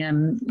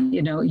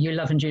 your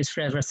love endures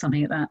forever, or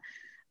something like that.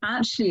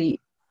 actually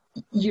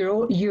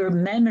your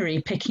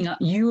memory picking up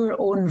your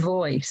own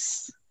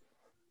voice,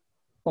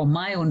 or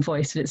my own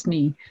voice if it's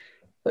me,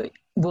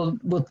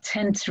 will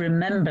tend to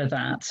remember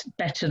that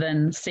better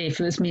than, say, if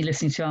it was me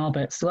listening to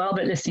Albert. So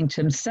Albert listening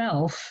to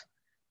himself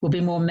will be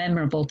more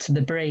memorable to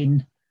the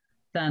brain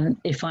than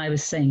if I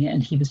was saying it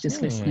and he was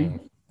just listening.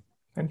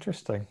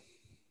 Interesting.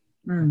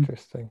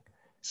 Interesting.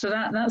 So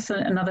that's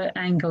another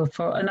angle,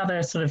 for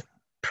another sort of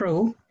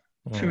pro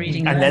for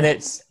reading. And then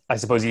it's, I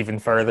suppose, even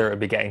further, it'll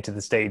be getting to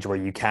the stage where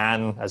you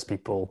can, as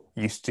people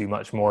used to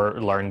much more,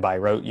 learn by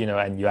rote,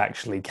 and you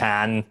actually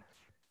can,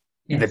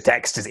 the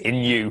text is in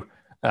you,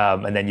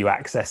 and then you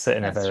access it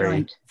in a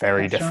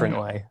very different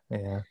way.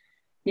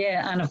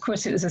 Yeah, and of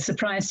course it was a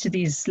surprise to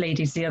these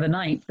ladies the other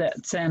night that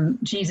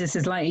Jesus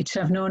is likely to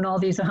have known all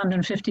these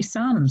 150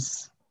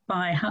 Psalms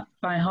by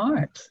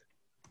heart.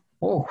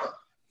 Oh.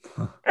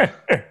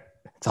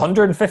 It's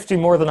 150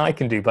 more than I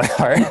can do by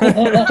heart.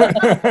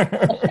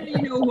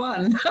 You know,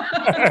 one.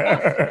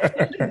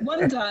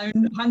 One down,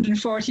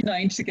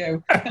 149 to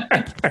go.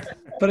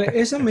 But it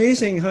is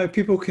amazing how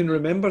people can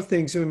remember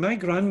things. I mean, my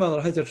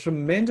grandmother had a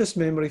tremendous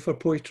memory for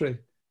poetry.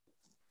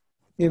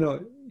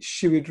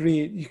 She would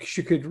read,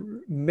 she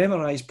could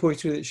memorize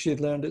poetry that she had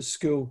learned at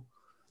school.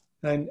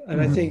 And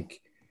I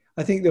think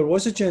there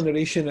was a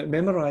generation that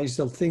memorized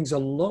things a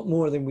lot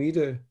more than we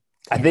do.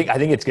 I think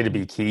it's going to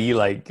be key,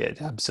 like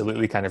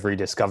absolutely kind of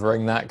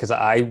rediscovering that, because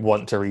I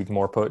want to read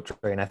more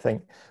poetry. And I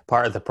think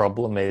part of the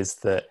problem is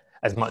that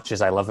as much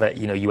as I love it,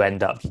 you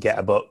get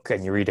a book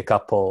and you read a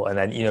couple, and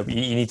then, you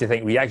need to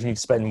think we actually need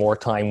to spend more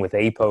time with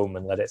a poem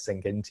and let it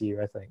sink into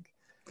you, I think.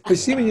 But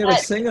see, when you're a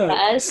singer,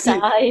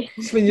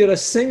 when you're a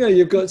singer,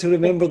 you've got to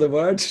remember the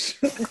words,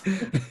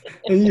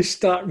 and you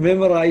start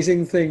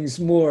memorizing things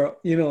more,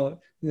 and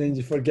then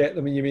you forget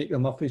them and you make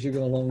them up as you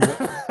go along.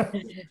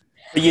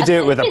 But you do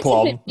it with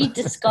aplomb.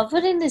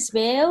 Rediscovering as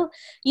well.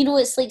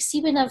 It's like,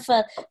 see,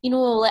 whenever,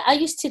 like I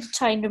used to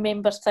try and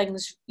remember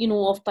things,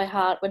 off by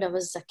heart when I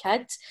was a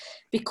kid,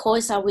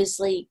 because I was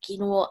like,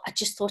 I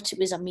just thought it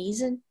was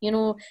amazing,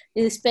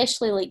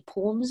 especially like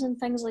poems and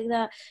things like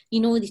that.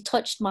 They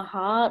touched my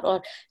heart,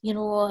 or,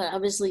 I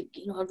was like,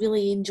 I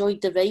really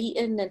enjoyed the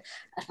writing, and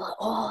I thought,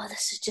 oh,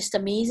 this is just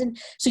amazing.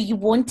 So you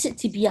want it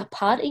to be a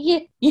part of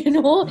you,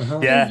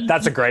 Yeah,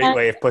 that's a great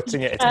way of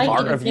putting it. It's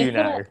part of you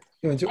now.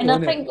 And I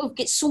think we've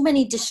got so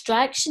many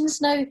distractions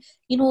now.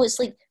 It's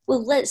like,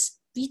 well, let's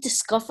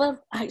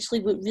rediscover actually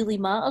what really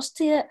matters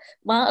to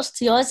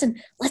us,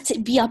 and let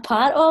it be a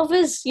part of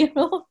us,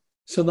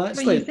 So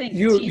that's like,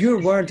 your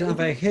word have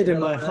I hid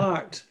in my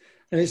heart.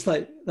 And it's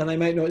like, then I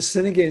might not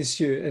sin against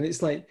you. And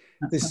it's like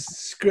this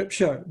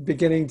scripture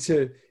beginning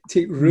to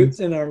take root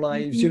in our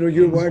lives.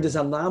 Your word is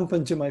a lamp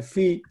unto my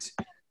feet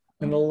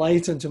and a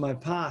light unto my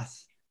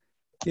path.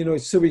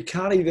 So we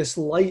carry this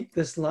light,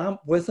 this lamp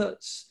with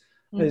us.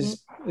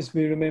 As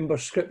we remember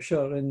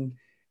scripture and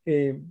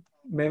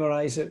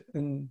memorize it,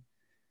 and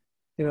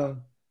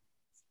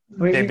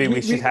maybe we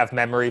should have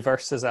memory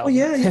verses out. Oh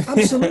yeah,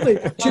 absolutely.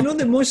 Do you know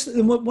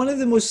one of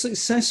the most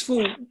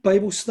successful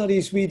Bible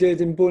studies we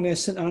did in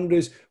Bowness St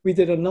Andrews? We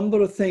did a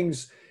number of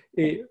things,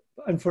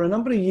 and for a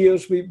number of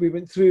years we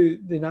went through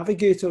the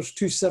Navigators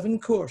 2-7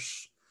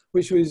 course,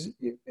 which was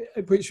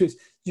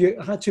you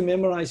had to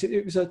memorize it.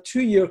 It was a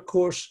 2-year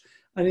course,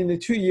 and in the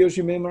 2 years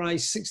you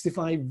memorized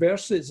 65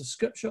 verses of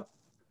scripture.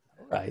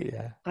 Right,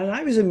 yeah. And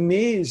I was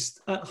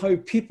amazed at how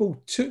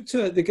people took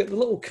to it. They get the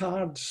little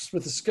cards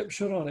with the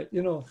scripture on it,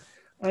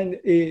 and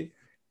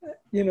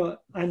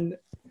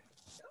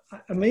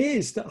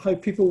amazed at how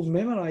people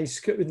memorized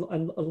scripture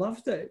and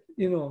loved it,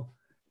 and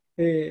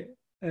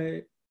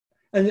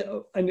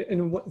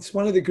it's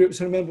one of the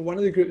groups. I remember one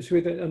of the groups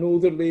with an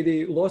older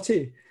lady,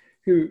 Lottie,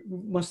 who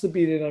must have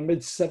been in her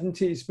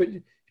mid-70s,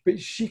 but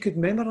she could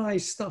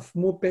memorize stuff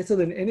more better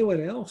than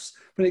anyone else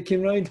when it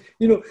came round.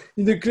 In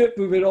the group,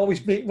 we would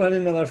always make one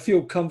another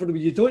feel comfortable.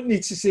 You don't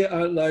need to say it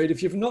out loud.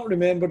 If you've not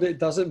remembered it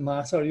doesn't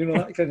matter,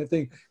 that kind of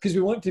thing, because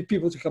we wanted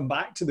people to come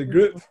back to the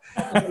group.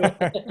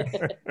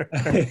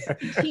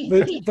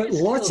 but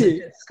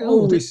Lottie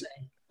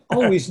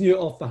always knew it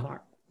off the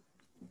heart.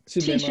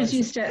 Teachers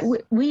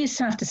we used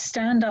to have to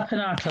stand up in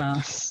our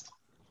class,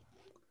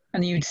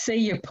 and you'd say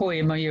your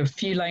poem or your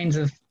few lines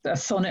of a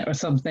sonnet or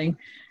something,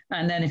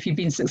 and then if you'd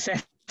been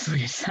successful,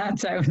 you sat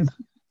down.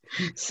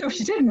 So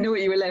you didn't know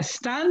you were left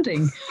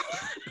standing.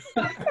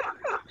 I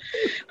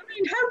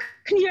mean, how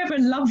can you ever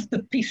love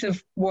the piece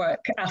of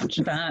work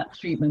after that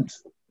treatment?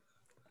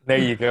 There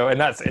you go.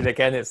 And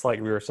again, it's like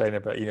we were saying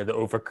about, the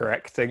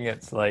overcorrecting.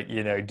 It's like,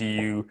 do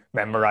you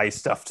memorize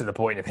stuff to the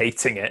point of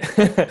hating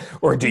it?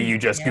 Or do you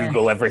just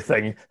Google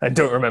everything and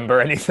don't remember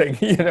anything,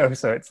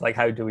 So it's like,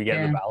 how do we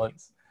get the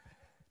balance?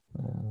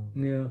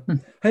 Yeah.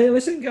 Hey,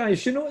 listen,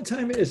 guys, you know what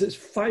time it is? It's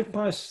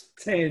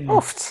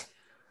 10:05.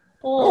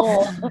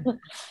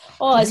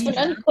 It's been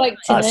in quick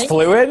tonight. That's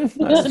flew in.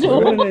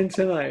 Flew in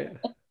tonight.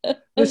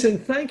 Listen,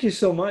 thank you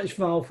so much,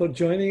 Val, for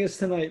joining us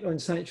tonight on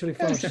Sanctuary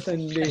First.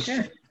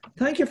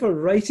 thank you for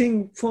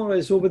writing for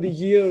us over the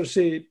years.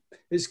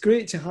 It's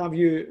great to have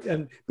you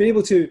and be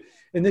able to,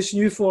 in this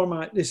new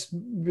format,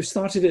 we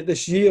started it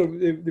this year,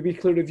 the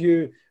Weekly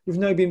Review. We've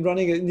now been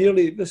running it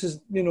nearly, this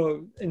is,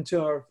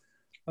 into our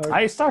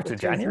I started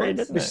January,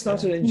 didn't it? We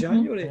started it in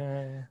January.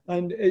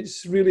 And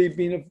it's really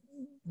been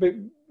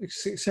a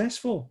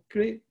successful,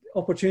 great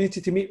opportunity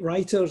to meet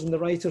writers and the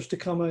writers to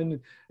come in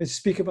and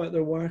speak about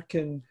their work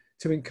and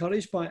to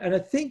encourage by it. And I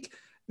think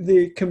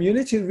the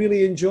community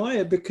really enjoy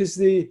it because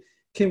they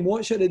can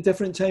watch it at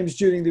different times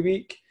during the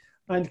week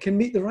and can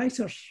meet the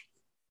writers.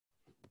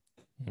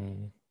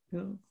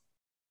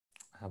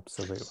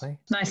 Absolutely.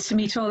 Nice to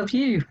meet all of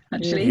you,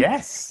 actually.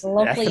 Yes,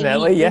 Lovely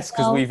definitely. Yes,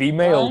 because well. we've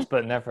emailed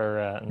but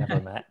never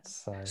met.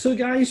 So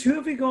guys, who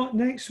have we got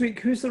next week?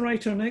 Who's the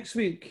writer next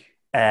week?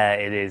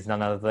 It is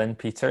none other than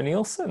Peter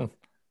Nielsen.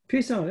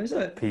 Peter, is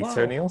it?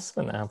 Peter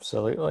Nielsen,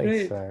 absolutely.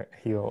 Great. So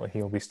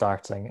he'll be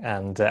starting,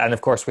 and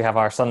of course we have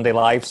our Sunday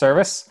live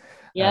service.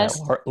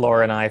 Yes.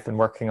 Laura and I have been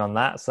working on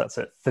that, so that's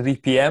at 3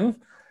 p.m.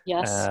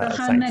 Yes. So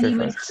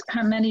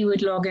how many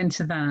would log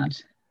into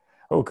that?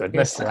 Oh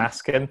goodness, you're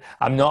asking.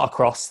 I'm not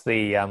across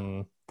the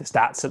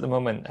stats at the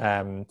moment,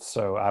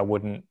 so I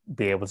wouldn't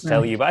be able to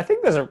tell you. But I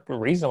think there's a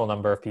reasonable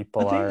number of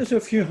people. I think there's a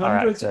few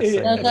hundred. There's a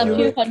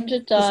few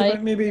hundred.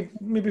 About maybe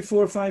 400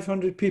 or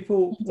 500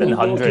 people. It's in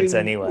hundreds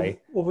anyway.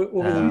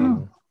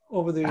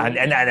 Over the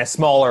and a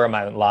smaller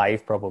amount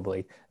live,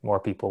 probably more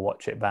people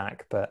watch it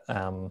back. But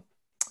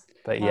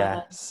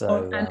yeah.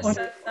 So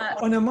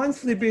on a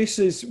monthly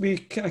basis,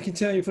 I can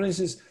tell you, for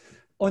instance,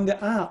 on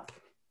the app,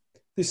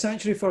 the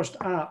Sanctuary First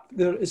app,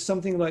 there is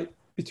something like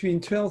between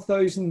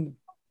 12,000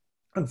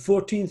 and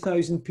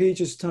 14,000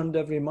 pages turned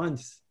every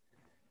month.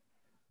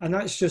 And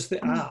that's just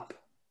the app.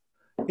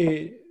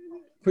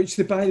 Which,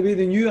 by the way,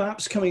 the new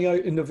app's coming out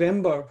in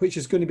November, which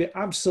is going to be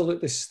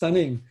absolutely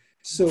stunning.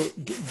 So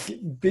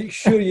make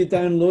sure you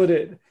download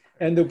it.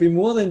 And there'll be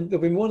more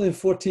than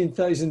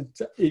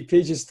 14,000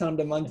 pages turned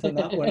a month on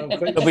that one.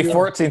 There'll be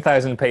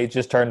 14,000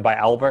 pages turned by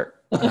Albert,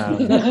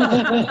 and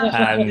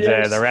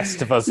the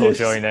rest of us will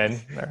join in.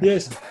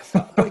 Yes.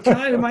 But can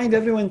I remind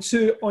everyone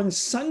too, on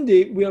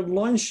Sunday, we're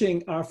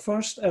launching our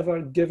first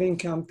ever giving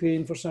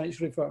campaign for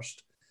Sanctuary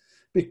First.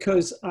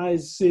 Because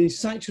as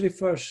Sanctuary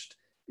First,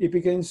 it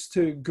begins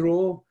to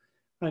grow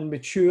and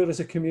mature as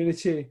a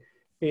community,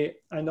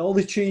 and all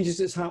the changes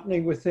that's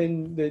happening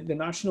within the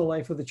national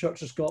life of the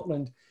Church of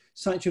Scotland,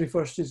 Sanctuary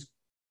First has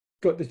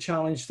got the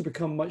challenge to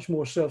become much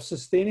more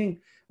self-sustaining,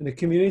 and the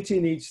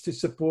community needs to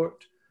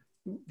support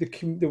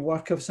the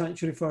work of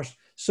Sanctuary First.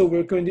 So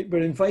we're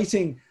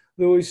inviting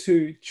those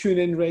who tune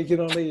in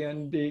regularly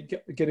and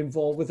get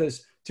involved with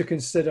us to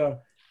consider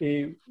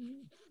if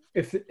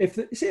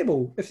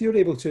you're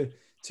able to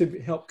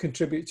help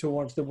contribute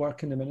towards the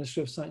work and the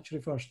ministry of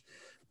Sanctuary First.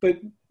 But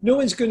no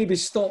one's going to be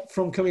stopped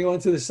from coming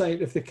onto the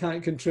site if they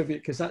can't contribute,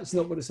 because that's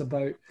not what it's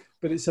about.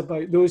 But it's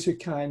about those who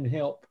can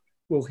help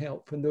will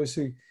help, and those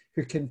who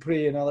can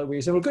pray in other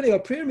ways. And we're going to have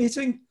a prayer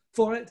meeting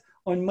for it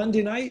on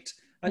Monday night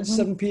at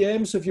 7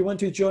 p.m. So if you want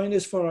to join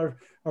us for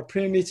our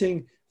prayer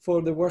meeting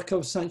for the work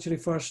of Sanctuary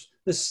First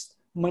this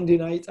Monday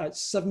night at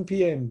 7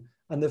 p.m.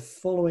 and the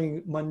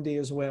following Monday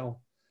as well.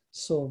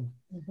 So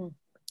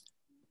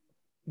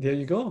there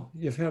you go.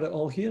 You've heard it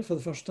all here for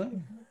the first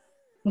time.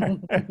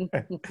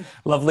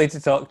 Lovely to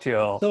talk to you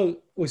all. So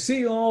we'll see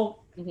you all.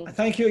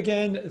 Thank you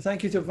again.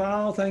 Thank you to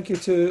Val. Thank you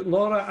to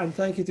Laura, and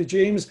thank you to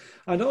James,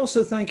 and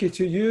also thank you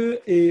to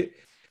you,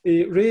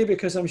 Ray,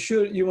 because I'm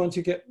sure you want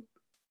to get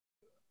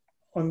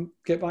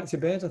back to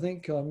bed. I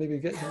think, or maybe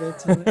get to bed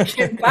tonight.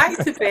 Get back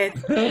to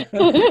bed.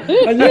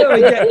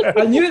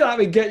 I knew that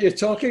would get you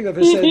talking if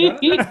I said that.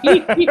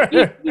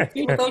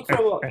 Take the dog for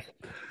a walk.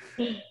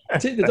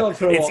 Take the dog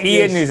for a walk. It's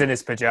Ian who's in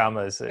his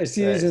pajamas. It's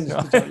Ian in his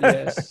pajamas.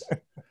 Yes.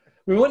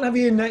 We won't have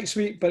Ian next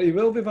week, but he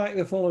will be back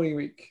the following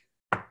week.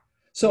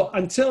 So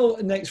until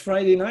next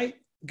Friday night,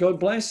 God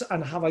bless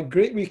and have a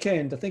great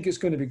weekend. I think it's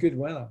going to be good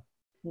weather.